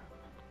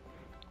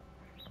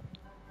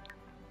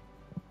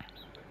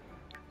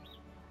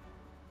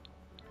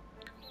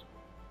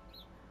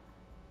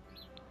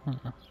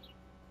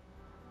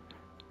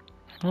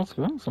 Let's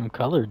go with some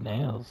colored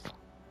nails.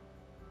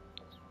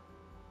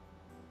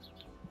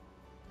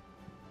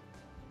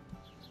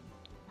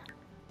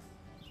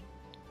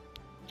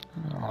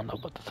 I don't know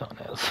about the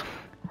toenails.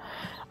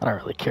 I don't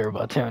really care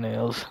about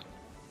toenails.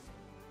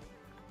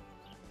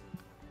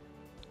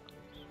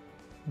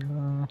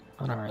 No,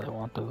 I don't really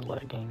want those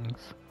leggings.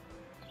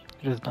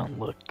 They just don't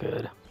look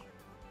good.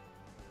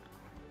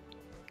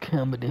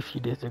 Comment if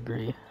you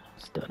disagree.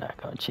 Still not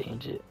gonna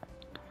change it.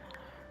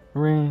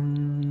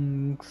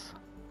 Rings.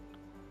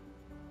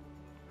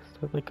 Is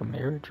that like a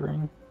marriage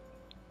ring?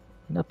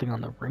 Nothing on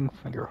the ring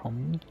finger,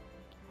 homie.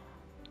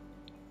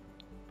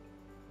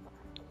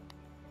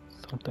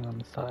 Something on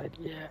the side.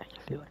 Yeah, you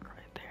see like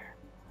right there.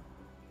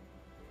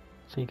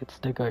 So you could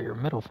stick out your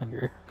middle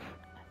finger.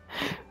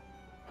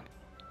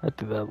 I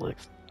think that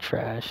looks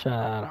trash.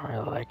 I don't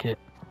really like it.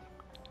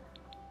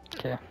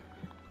 Okay.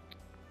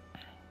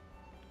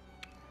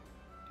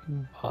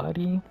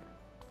 Body.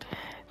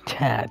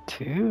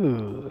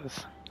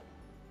 Tattoos.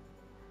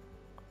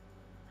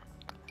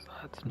 So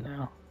that's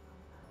new.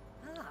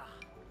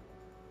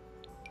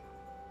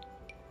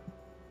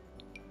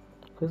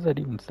 What does that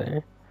even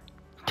say?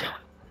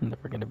 I'm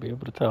never gonna be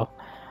able to tell.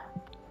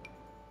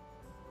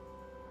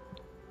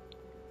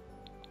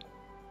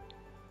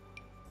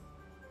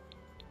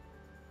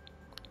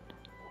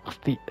 What's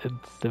the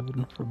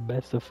N7 for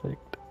Mass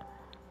Effect?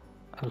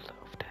 I love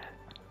that.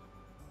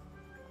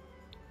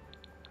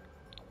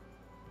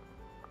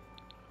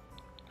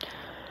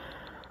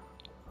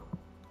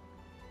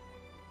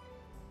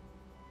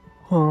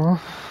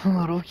 Oh, a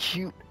little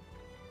cute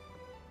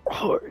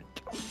heart.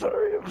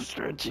 Sorry, I'm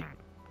stretching.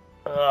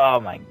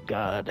 Oh my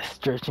god,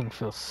 stretching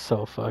feels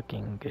so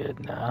fucking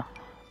good now.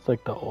 It's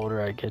like the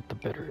older I get, the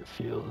better it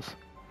feels.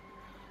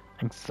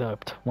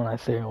 Except when I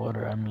say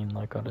older, I mean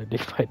like on a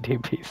day-by-day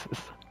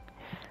basis.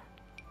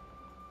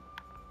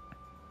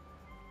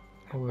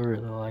 I really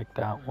like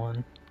that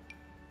one.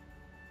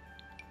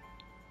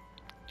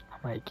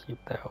 I might keep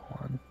that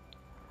one.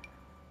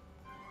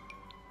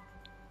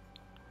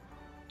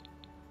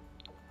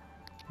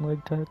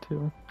 Leg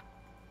tattoo.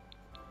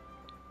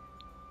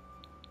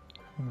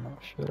 No,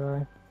 should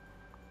I?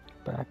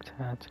 Back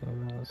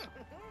tattoos.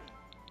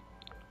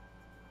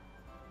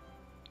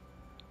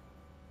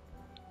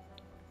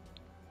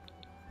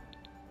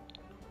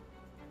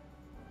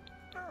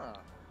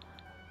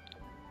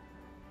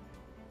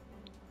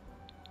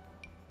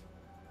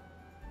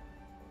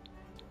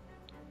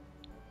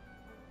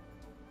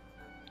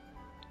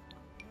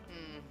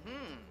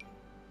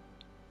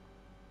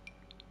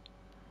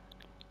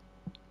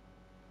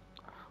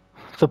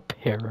 It's a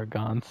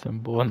paragon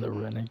symbol and the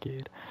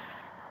renegade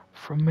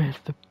from Mass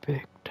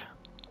Effect.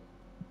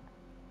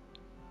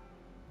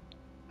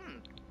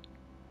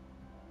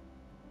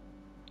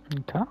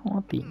 I kinda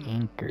want the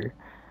anchor.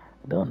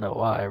 I don't know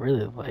why, I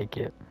really like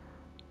it.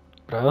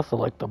 But I also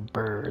like the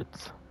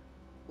birds.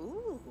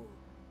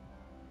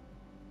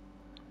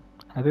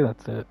 I think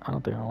that's it. I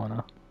don't think I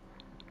wanna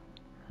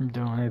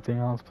do anything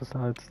else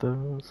besides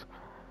those.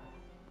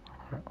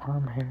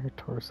 Arm hair,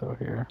 torso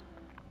hair.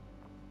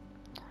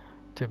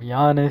 To be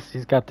honest,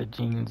 he's got the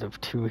genes of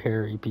two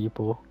hairy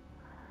people.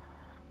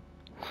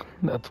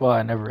 That's why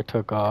I never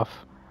took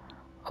off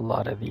a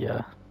lot of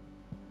the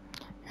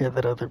hair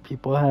that other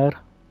people had.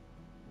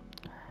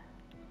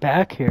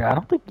 Back hair, I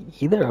don't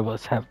think either of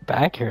us have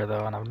back hair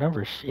though, and I've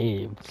never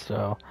shaved,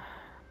 so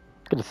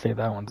I'm gonna say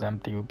that one's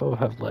empty. We both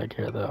have leg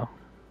hair though.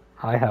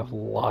 I have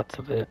lots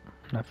of it,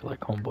 and I feel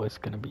like Homeboy's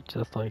gonna be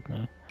just like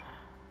me.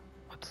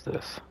 What's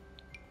this?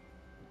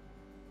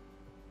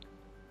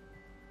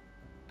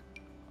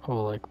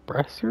 Oh, like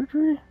breast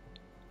surgery?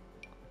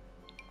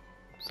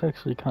 It's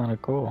actually kind of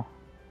cool.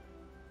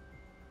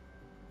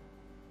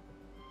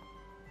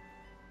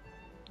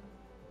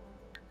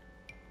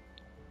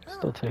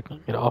 Still taking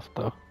it off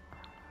though.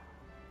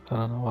 I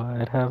don't know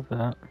why I'd have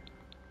that.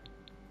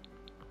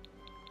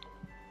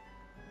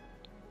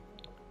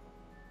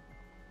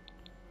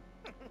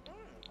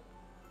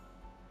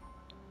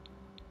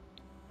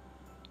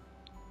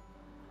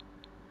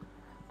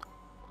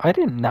 I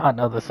did not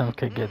know the Sims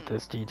could get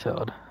this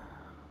detailed.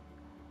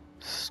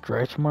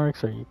 Stretch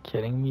marks? Are you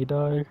kidding me,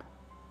 dog?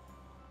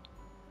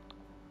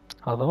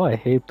 Although I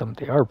hate them,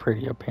 they are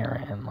pretty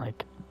apparent in,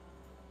 like,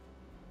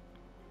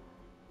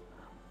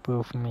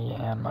 both me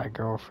and my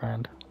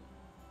girlfriend.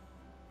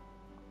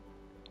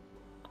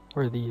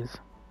 Where are these?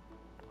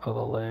 Oh, the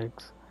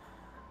legs.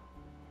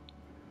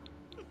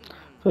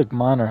 I feel like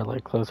mine are,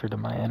 like, closer to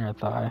my inner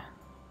thigh.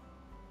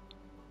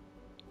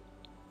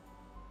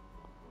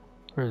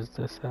 Where is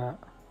this at?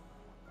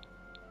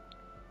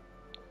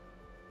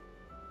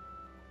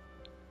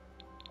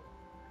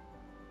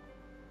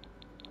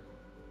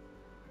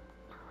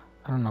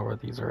 I don't know where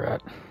these are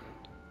at.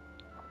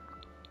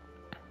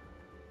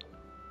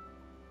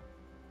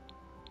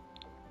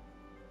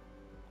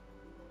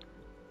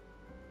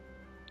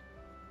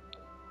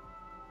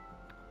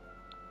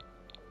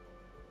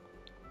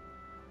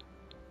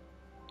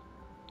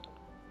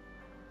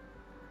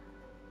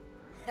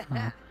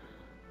 I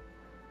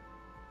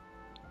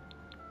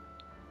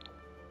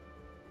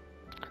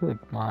feel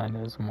like mine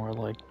is more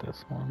like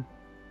this one.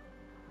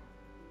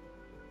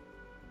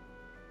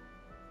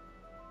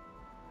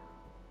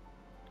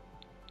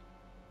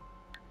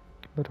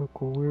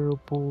 Medical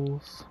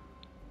wearables.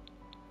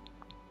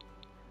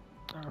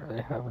 Don't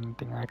really have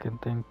anything I can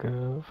think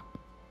of.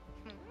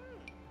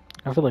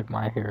 I feel like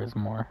my hair is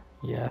more,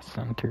 yeah,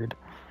 centered.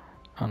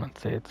 I wouldn't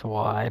say it's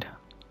wide.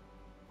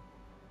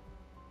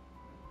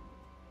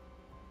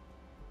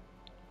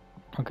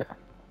 Okay.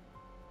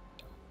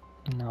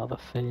 Now the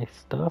face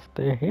stuff,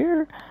 the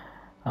hair.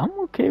 I'm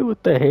okay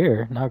with the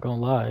hair, not gonna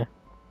lie.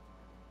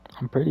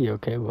 I'm pretty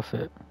okay with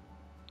it.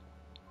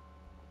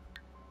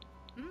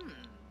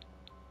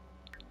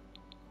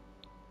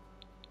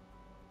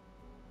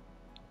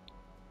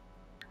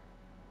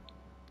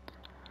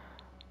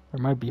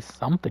 There might be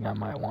something I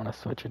might want to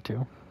switch it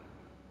to.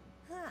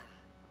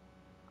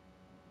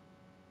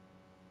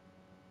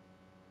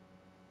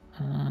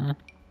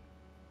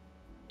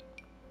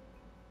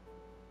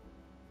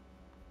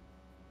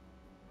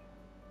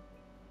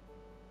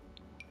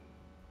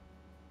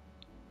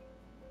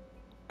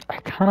 I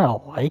kind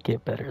of like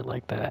it better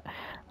like that.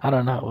 I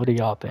don't know. What do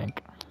y'all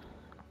think?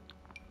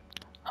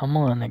 I'm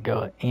gonna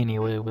go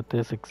anyway with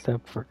this,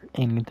 except for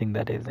anything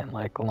that isn't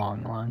like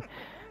long.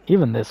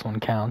 Even this one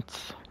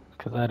counts,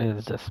 because that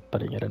is just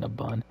putting it in a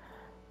bun.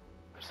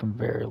 Some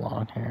very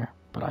long hair.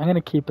 But I'm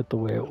gonna keep it the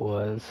way it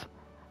was.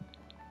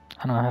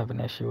 I don't have an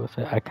issue with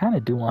it. I kind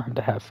of do want him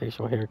to have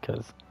facial hair,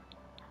 because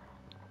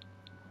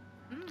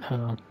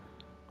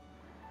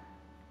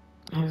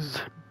his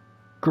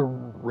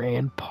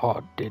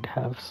grandpa did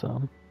have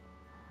some.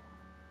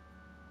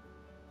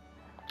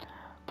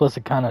 Plus,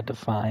 it kind of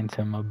defines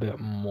him a bit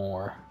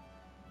more.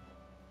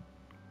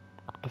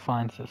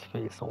 Defines his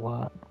face a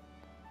lot.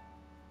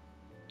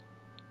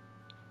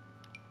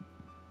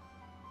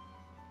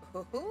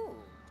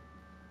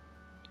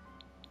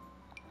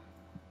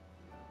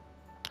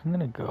 I'm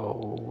gonna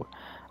go.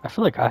 I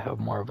feel like I have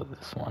more of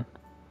this one.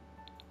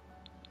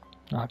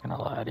 Not gonna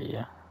lie to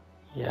you.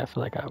 Yeah, I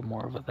feel like I have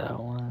more of that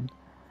one.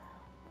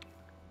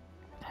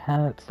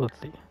 Hats, let's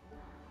see.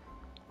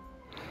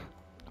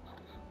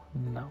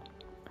 No.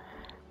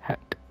 Hat.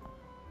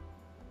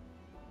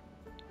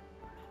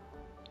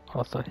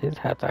 Also, his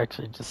hats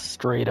actually just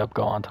straight up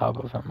go on top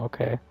of him.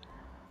 Okay.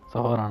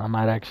 So hold on, I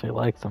might actually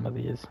like some of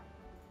these.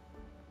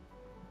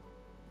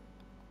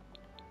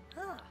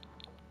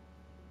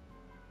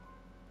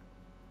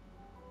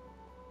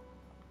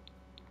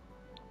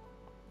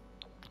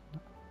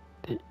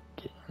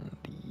 Digging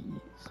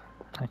these.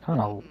 I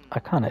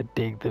kind of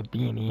dig the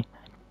beanie.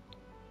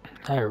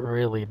 I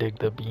really dig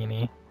the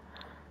beanie.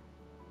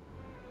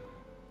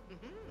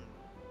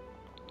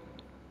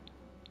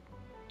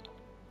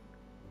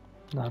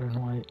 Not in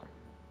white.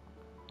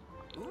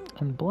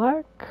 In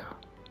black?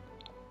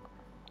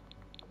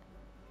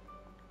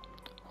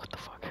 What the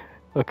fuck?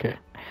 Okay.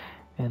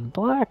 In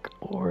black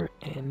or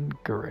in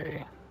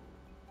gray?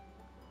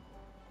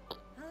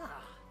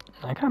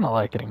 I kind of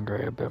like it in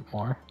gray a bit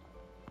more.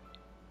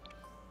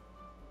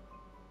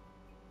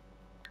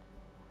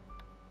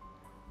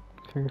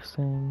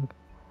 Piercing.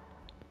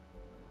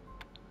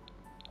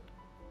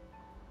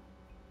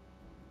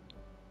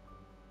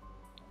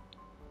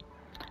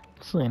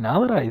 Actually,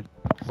 now that I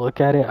look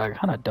at it, I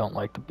kind of don't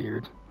like the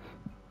beard.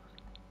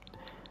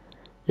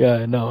 Yeah,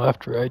 I know,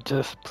 after I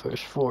just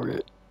pushed for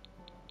it.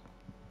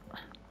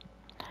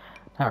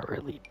 Not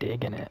really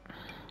digging it.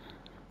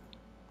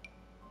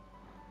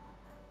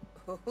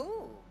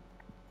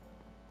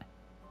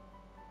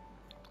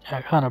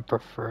 I kind of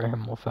prefer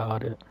him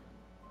without it.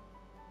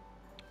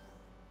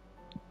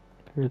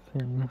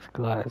 Piercings,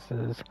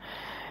 glasses.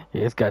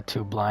 Yeah, he's got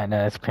two blind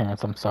ass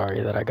parents. I'm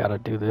sorry that I gotta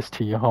do this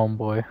to you,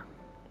 homeboy.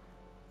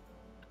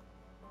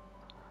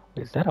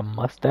 Is that a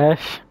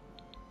mustache?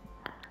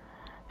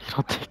 You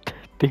don't take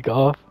that thing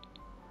off?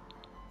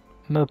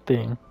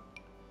 Nothing.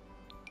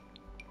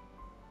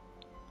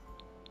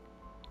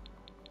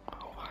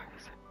 Why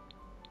is it?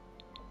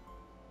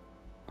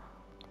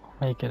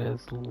 Make it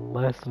as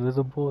less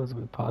visible as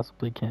we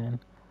possibly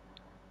can.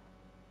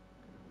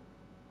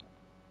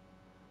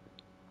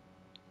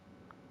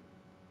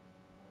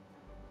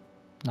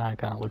 Now it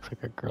kind of looks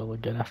like a girl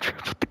again after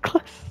I put the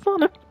glasses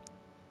on him.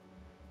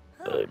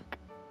 Ugh.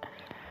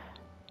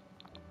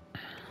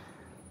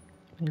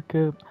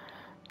 Makeup.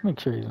 Make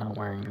sure he's not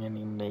wearing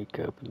any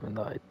makeup, even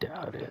though I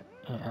doubt it.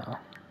 Yeah.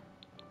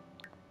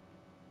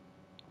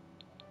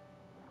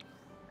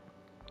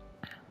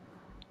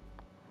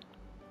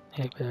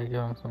 Maybe I give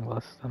him some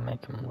glasses to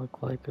make him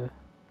look like a...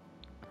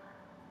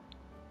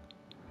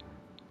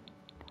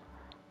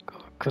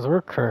 Because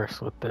we're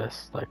cursed with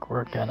this. Like,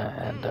 we're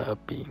gonna end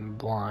up being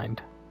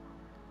blind.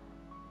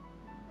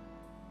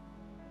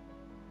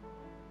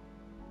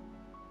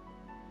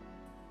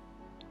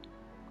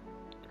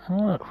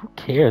 Who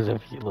cares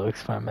if he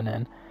looks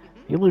feminine?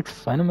 He looks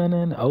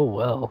feminine? Oh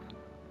well.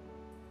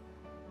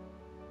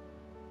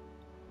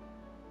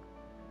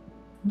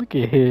 Look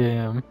at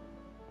him.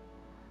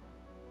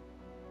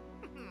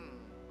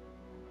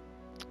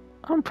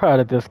 I'm proud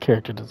of this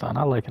character design.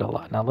 I like it a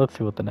lot. Now let's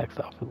see what the next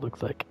outfit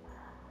looks like.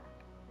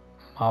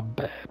 My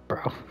bad, bro.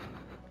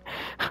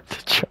 I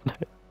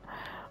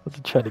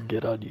was trying to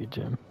get on you,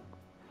 Jim.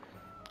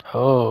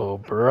 Oh,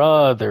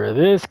 brother,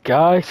 this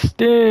guy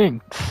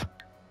stinks.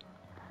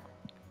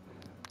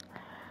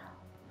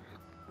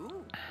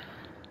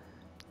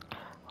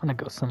 I want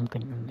to go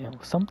something new,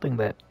 something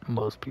that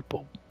most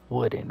people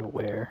wouldn't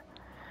wear,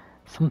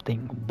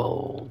 something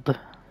bold.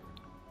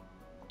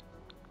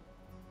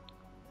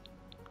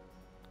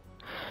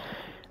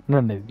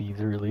 None of these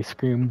really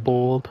scream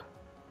bold.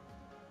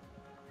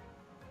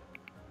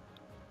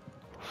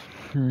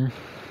 I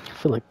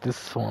feel like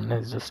this one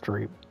is just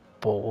straight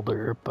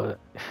bolder, but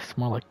it's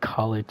more like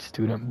college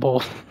student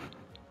bold.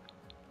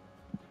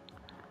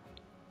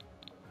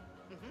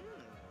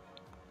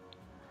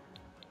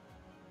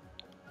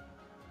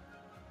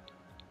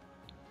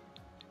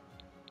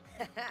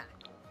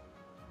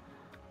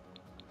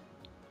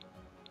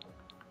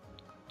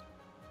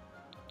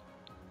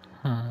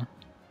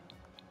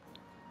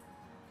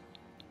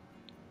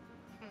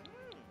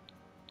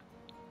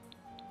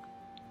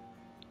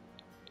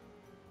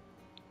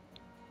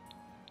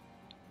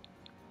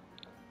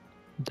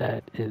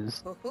 That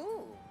is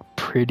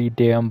pretty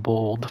damn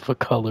bold of a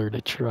color to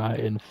try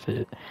and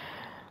fit.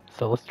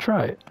 So let's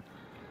try it.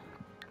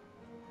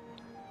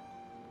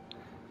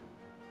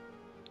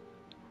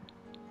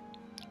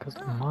 Because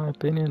in my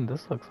opinion,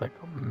 this looks like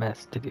a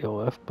mess to deal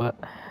with, but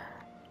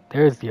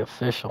there's the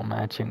official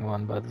matching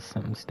one by the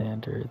Sim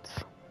standards.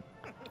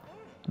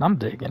 And I'm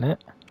digging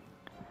it.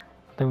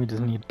 I think we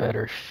just need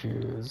better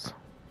shoes.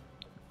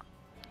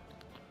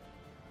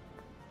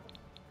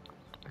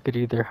 We could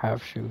either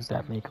have shoes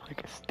that make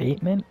like a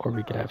statement, or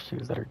we could have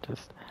shoes that are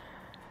just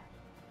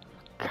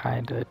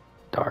kind of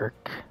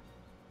dark.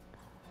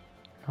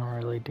 Don't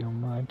really do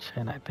much,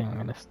 and I think I'm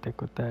gonna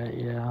stick with that,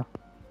 yeah.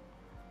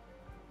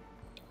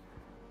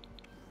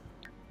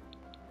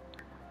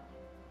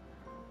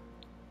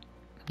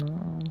 I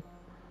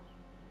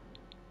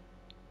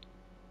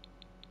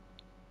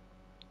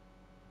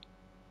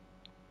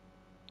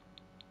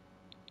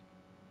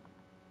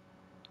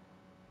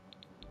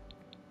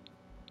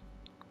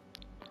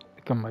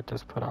think I might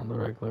just put on the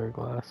regular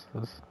glasses.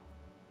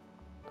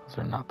 Those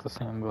are not the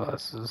same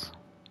glasses.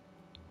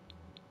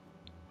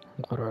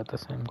 What are the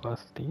same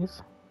glasses?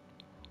 These?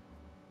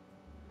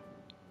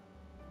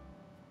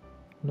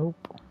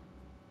 Nope.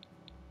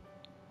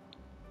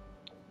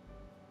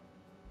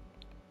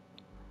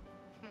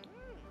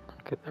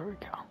 Okay, there we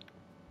go.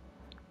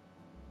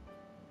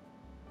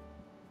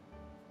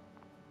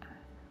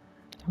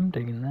 I'm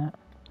digging that.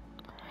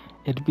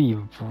 It'd be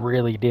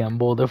really damn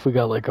bold if we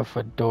got like a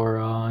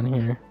fedora on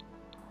here.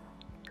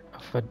 A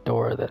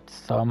fedora that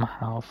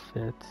somehow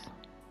fits.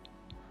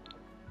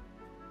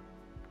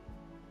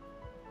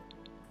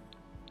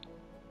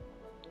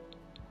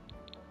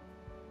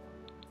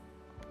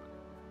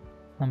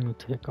 Let me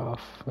take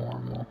off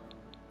formal.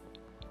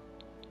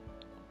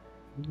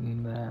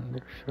 And then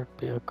there should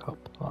be a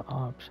couple of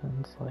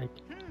options like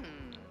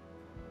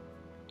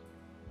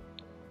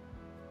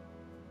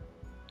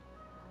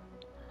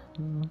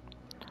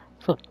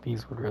I feel like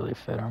these would really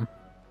fit him.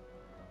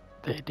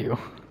 They do.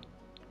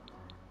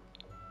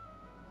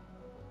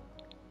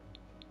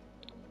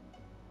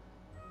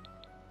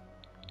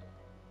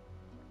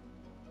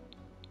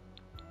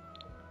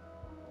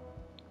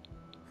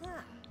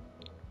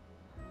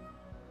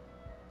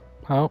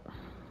 Oh.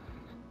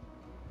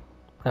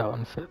 That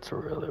one fits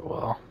really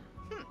well.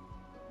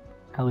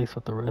 At least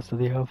with the rest of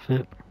the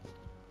outfit.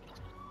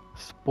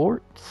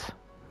 Sports.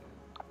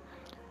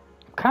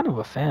 I'm kind of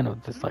a fan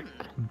of this like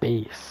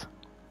base.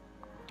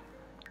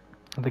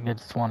 I think I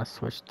just want to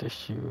switch the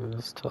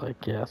shoes to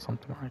like, yeah,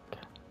 something like,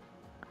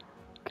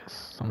 I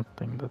guess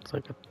something that's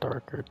like a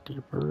darker,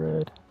 deeper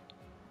red.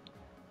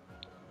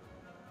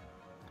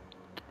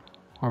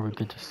 Or we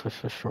could just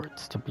switch the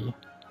shorts to be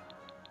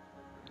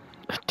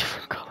a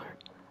different color.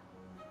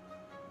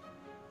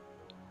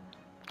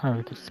 Or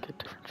we could just get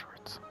different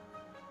shorts.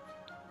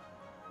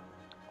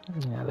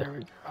 Yeah, there we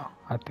go.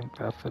 I think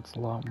that fits a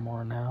lot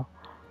more now.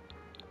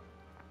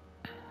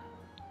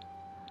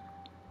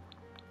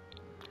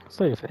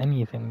 So if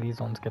anything,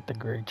 these ones get the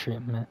gray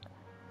treatment.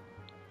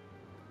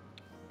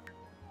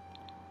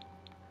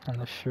 And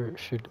the shirt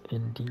should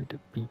indeed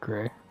be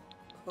gray.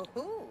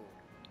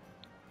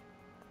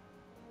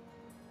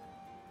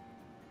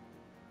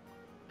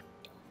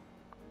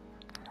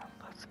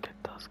 Let's get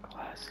those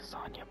glasses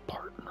on you,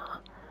 partner.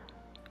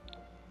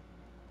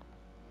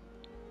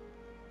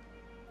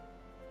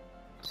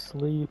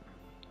 Sleep.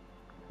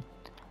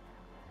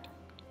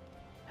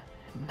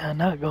 Now,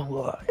 not gonna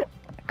lie,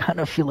 I kind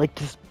of feel like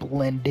just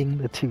blending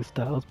the two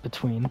styles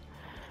between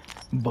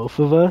both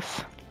of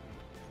us.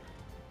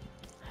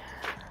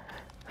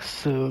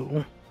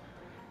 So,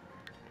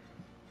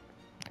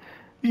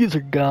 these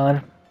are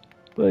gone,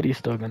 but he's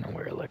still gonna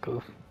wear like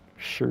a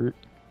shirt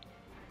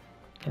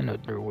and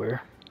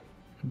underwear.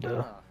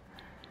 Duh.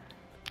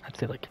 I'd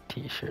say like a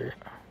t-shirt.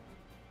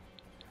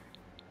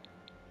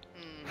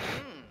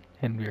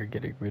 And we're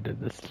getting rid of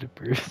the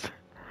slippers.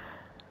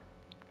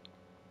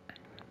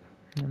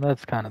 And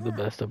that's kind of the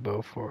best of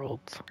both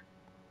worlds.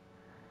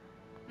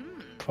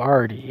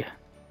 Party.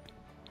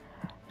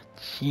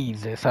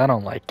 Jesus, I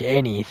don't like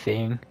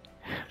anything.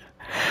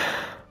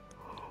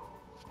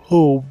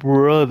 Oh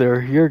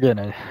brother, you're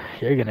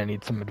gonna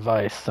need some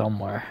advice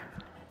somewhere.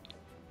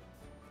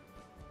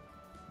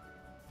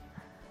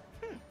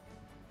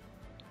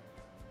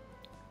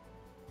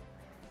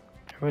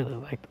 I really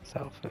like this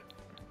outfit.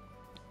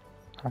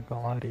 Not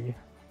gonna lie to you.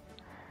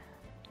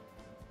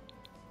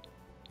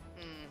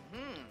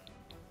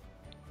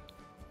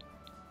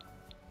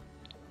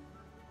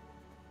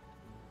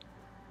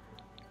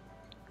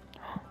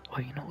 Well,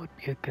 you know what would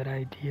be a good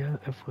idea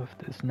if with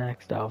this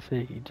next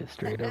outfit he just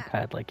straight up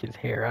had like his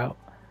hair out.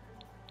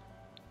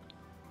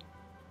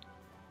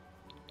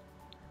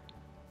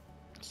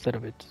 Instead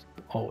of it just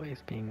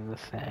always being the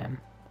same.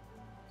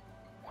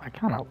 Well, I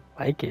kinda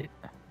like it.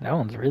 That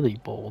one's really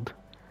bold.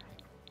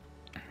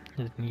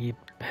 Just need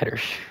better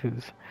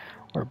shoes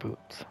or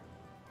boots.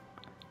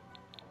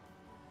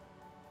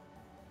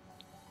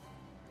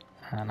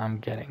 And I'm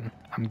getting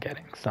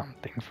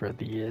something for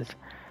these.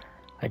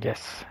 I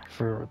guess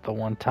for the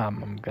one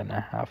time I'm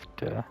gonna have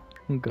to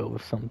go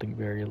with something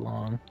very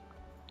long.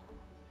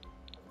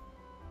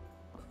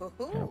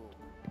 Yep.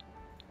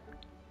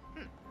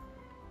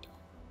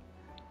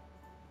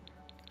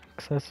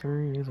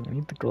 Accessories, we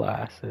need the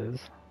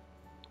glasses.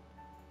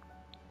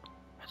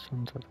 Which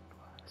ones are the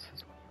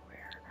glasses we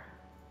wear?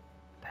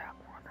 That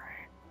one,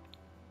 right?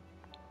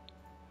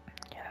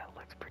 Yeah, that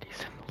looks pretty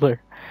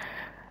similar.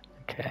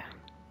 Okay.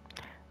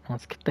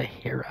 Let's get the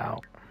hair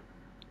out.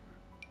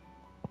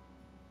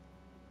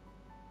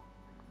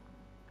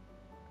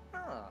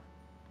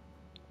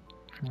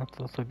 Let's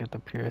also get the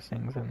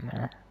piercings in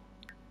there.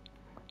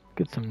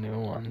 Get some new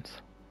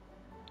ones.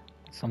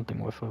 Something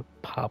with a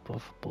pop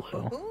of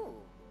blue.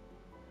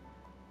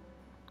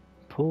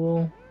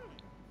 Pool.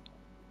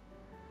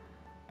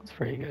 That's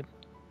pretty good.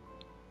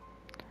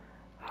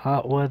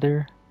 Hot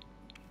weather.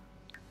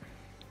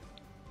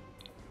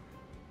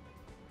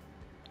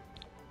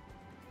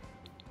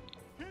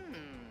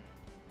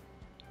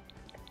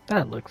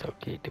 That looks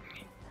okay to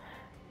me.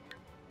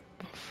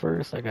 But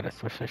first, I gotta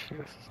switch the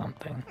shoes to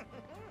something.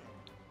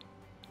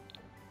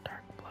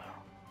 Dark blue.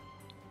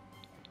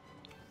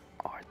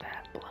 Or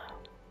that blue.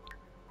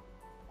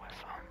 With,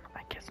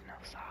 I guess no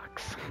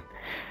socks.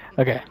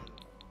 Okay.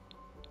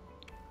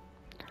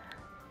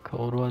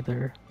 Cold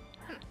weather.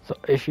 So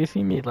if you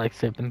see me like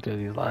sipping through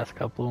these last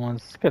couple of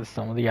ones, it's because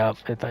some of the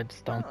outfits I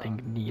just don't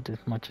think need as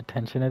much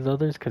attention as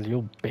others, because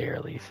you'll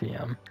barely see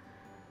them.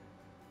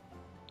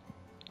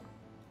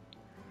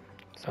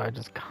 So I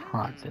just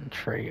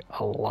concentrate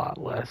a lot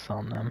less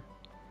on them.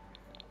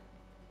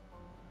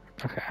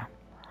 Okay.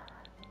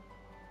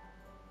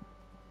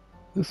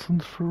 This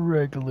one's for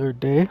regular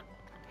day.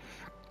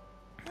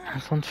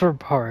 This one's for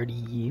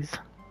parties.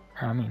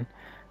 I mean,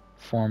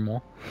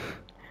 formal.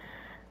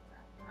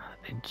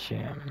 The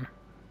gym.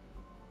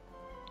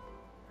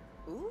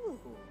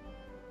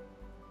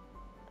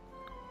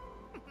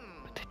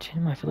 But the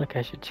gym, I feel like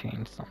I should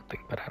change something,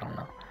 but I don't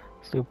know.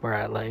 Sleepwear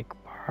I like.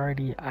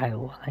 Party I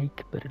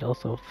like, but it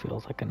also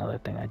feels like another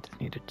thing I just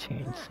need to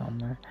change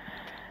somewhere.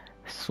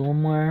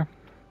 Swimwear,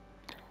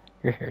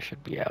 your hair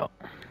should be out.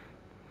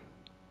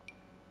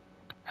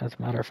 As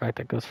a matter of fact,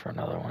 that goes for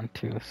another one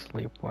too,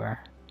 sleepwear.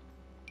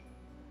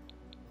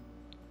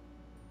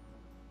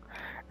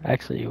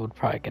 Actually, it would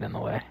probably get in the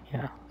way,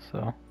 yeah,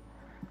 so.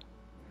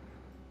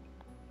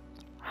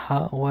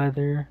 Hot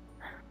weather,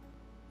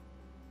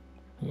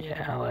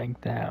 yeah, I like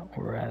that,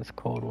 whereas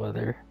cold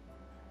weather,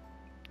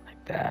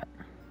 like that.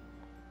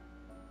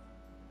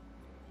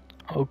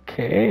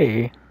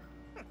 Okay.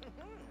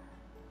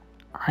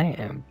 I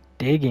am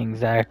digging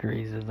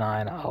Zachary's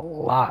design a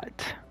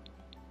lot.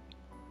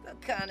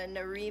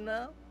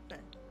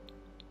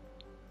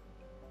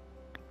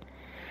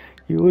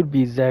 He would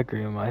be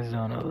Zachary in my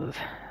zone of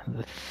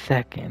the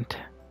second.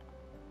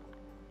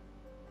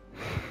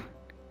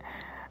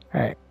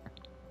 Alright.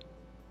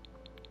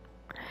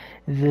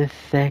 The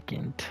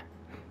second.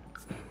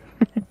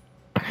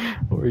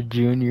 Or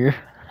junior.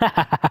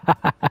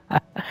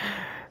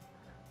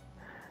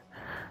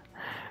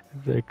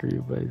 Zachary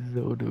by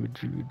Zodo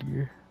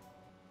Jr.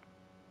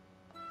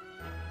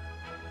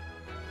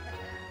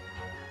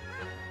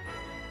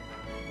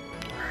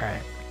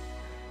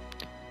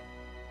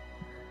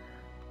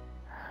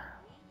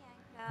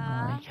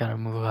 gotta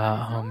move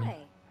out, homie.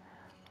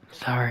 I'm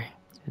sorry.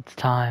 It's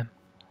time.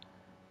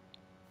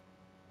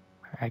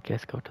 I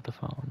guess go to the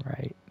phone,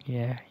 right?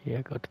 Yeah,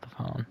 go to the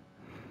phone.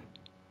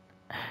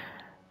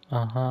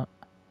 Uh-huh.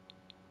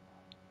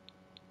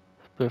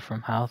 Split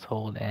from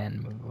household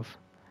and move.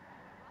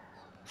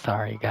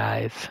 Sorry,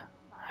 guys.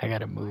 I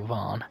gotta move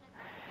on.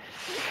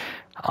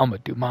 I'm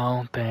gonna do my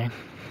own thing.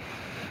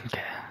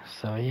 Okay,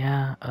 so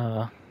yeah,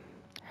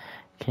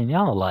 can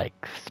y'all,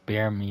 like,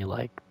 spare me,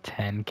 like,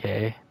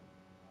 10K?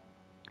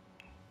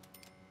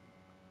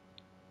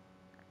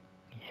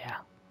 Yeah.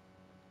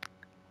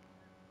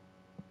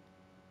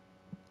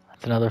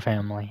 That's another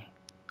family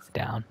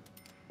down.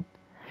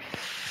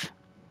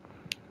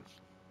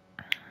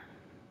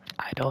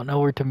 I don't know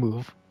where to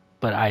move,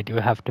 but I do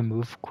have to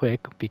move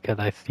quick because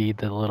I see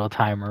the little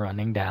timer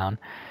running down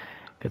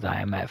because I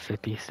am at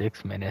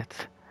 56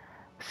 minutes.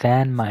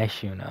 San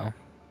Myshuno.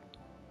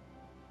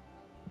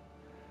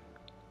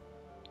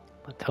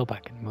 Let's hope I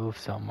can move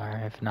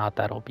somewhere. If not,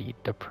 that'll be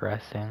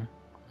depressing.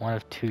 One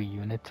of 2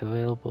 units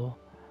available.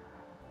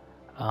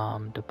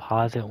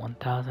 Deposit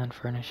 1,000,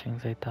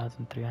 furnishings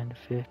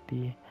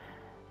 8,350.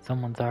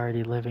 Someone's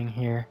already living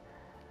here.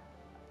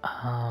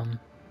 They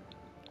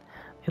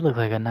look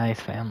like a nice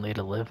family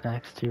to live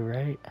next to,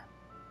 right?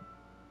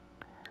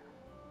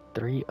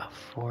 3 of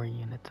 4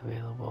 units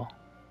available.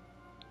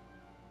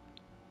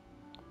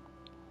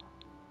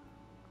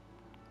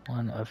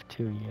 1 of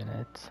 2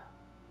 units.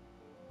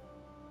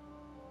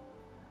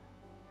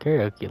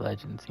 Karaoke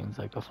Legend seems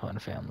like a fun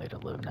family to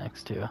live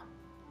next to.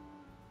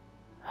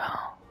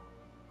 Oh,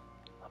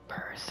 a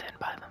person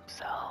by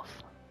themselves.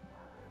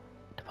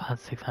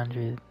 Deposit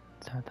 600,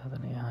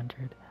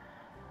 7,800.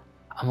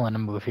 I'm letting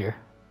them move here.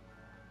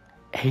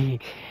 Hey,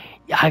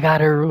 I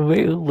got a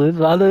roommate who lives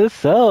by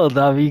themselves.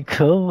 I mean,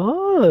 come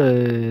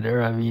on.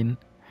 Or, I mean,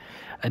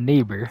 a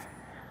neighbor.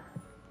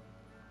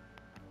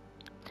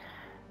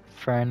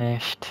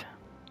 Furnished.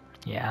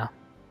 Yeah.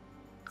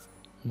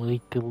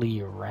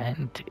 Weekly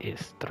rent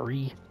is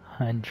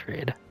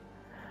 300.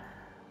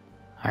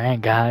 Alright,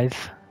 guys.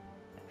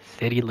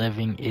 City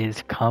living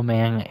is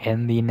coming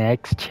in the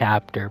next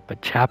chapter,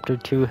 but chapter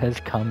 2 has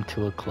come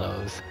to a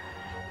close.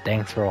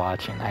 Thanks for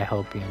watching. I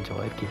hope you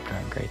enjoyed. Keep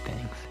doing great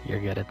things.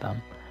 You're good at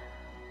them.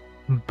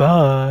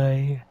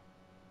 Bye.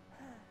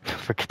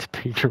 Don't forget to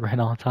pay your rent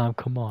on time.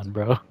 Come on,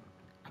 bro.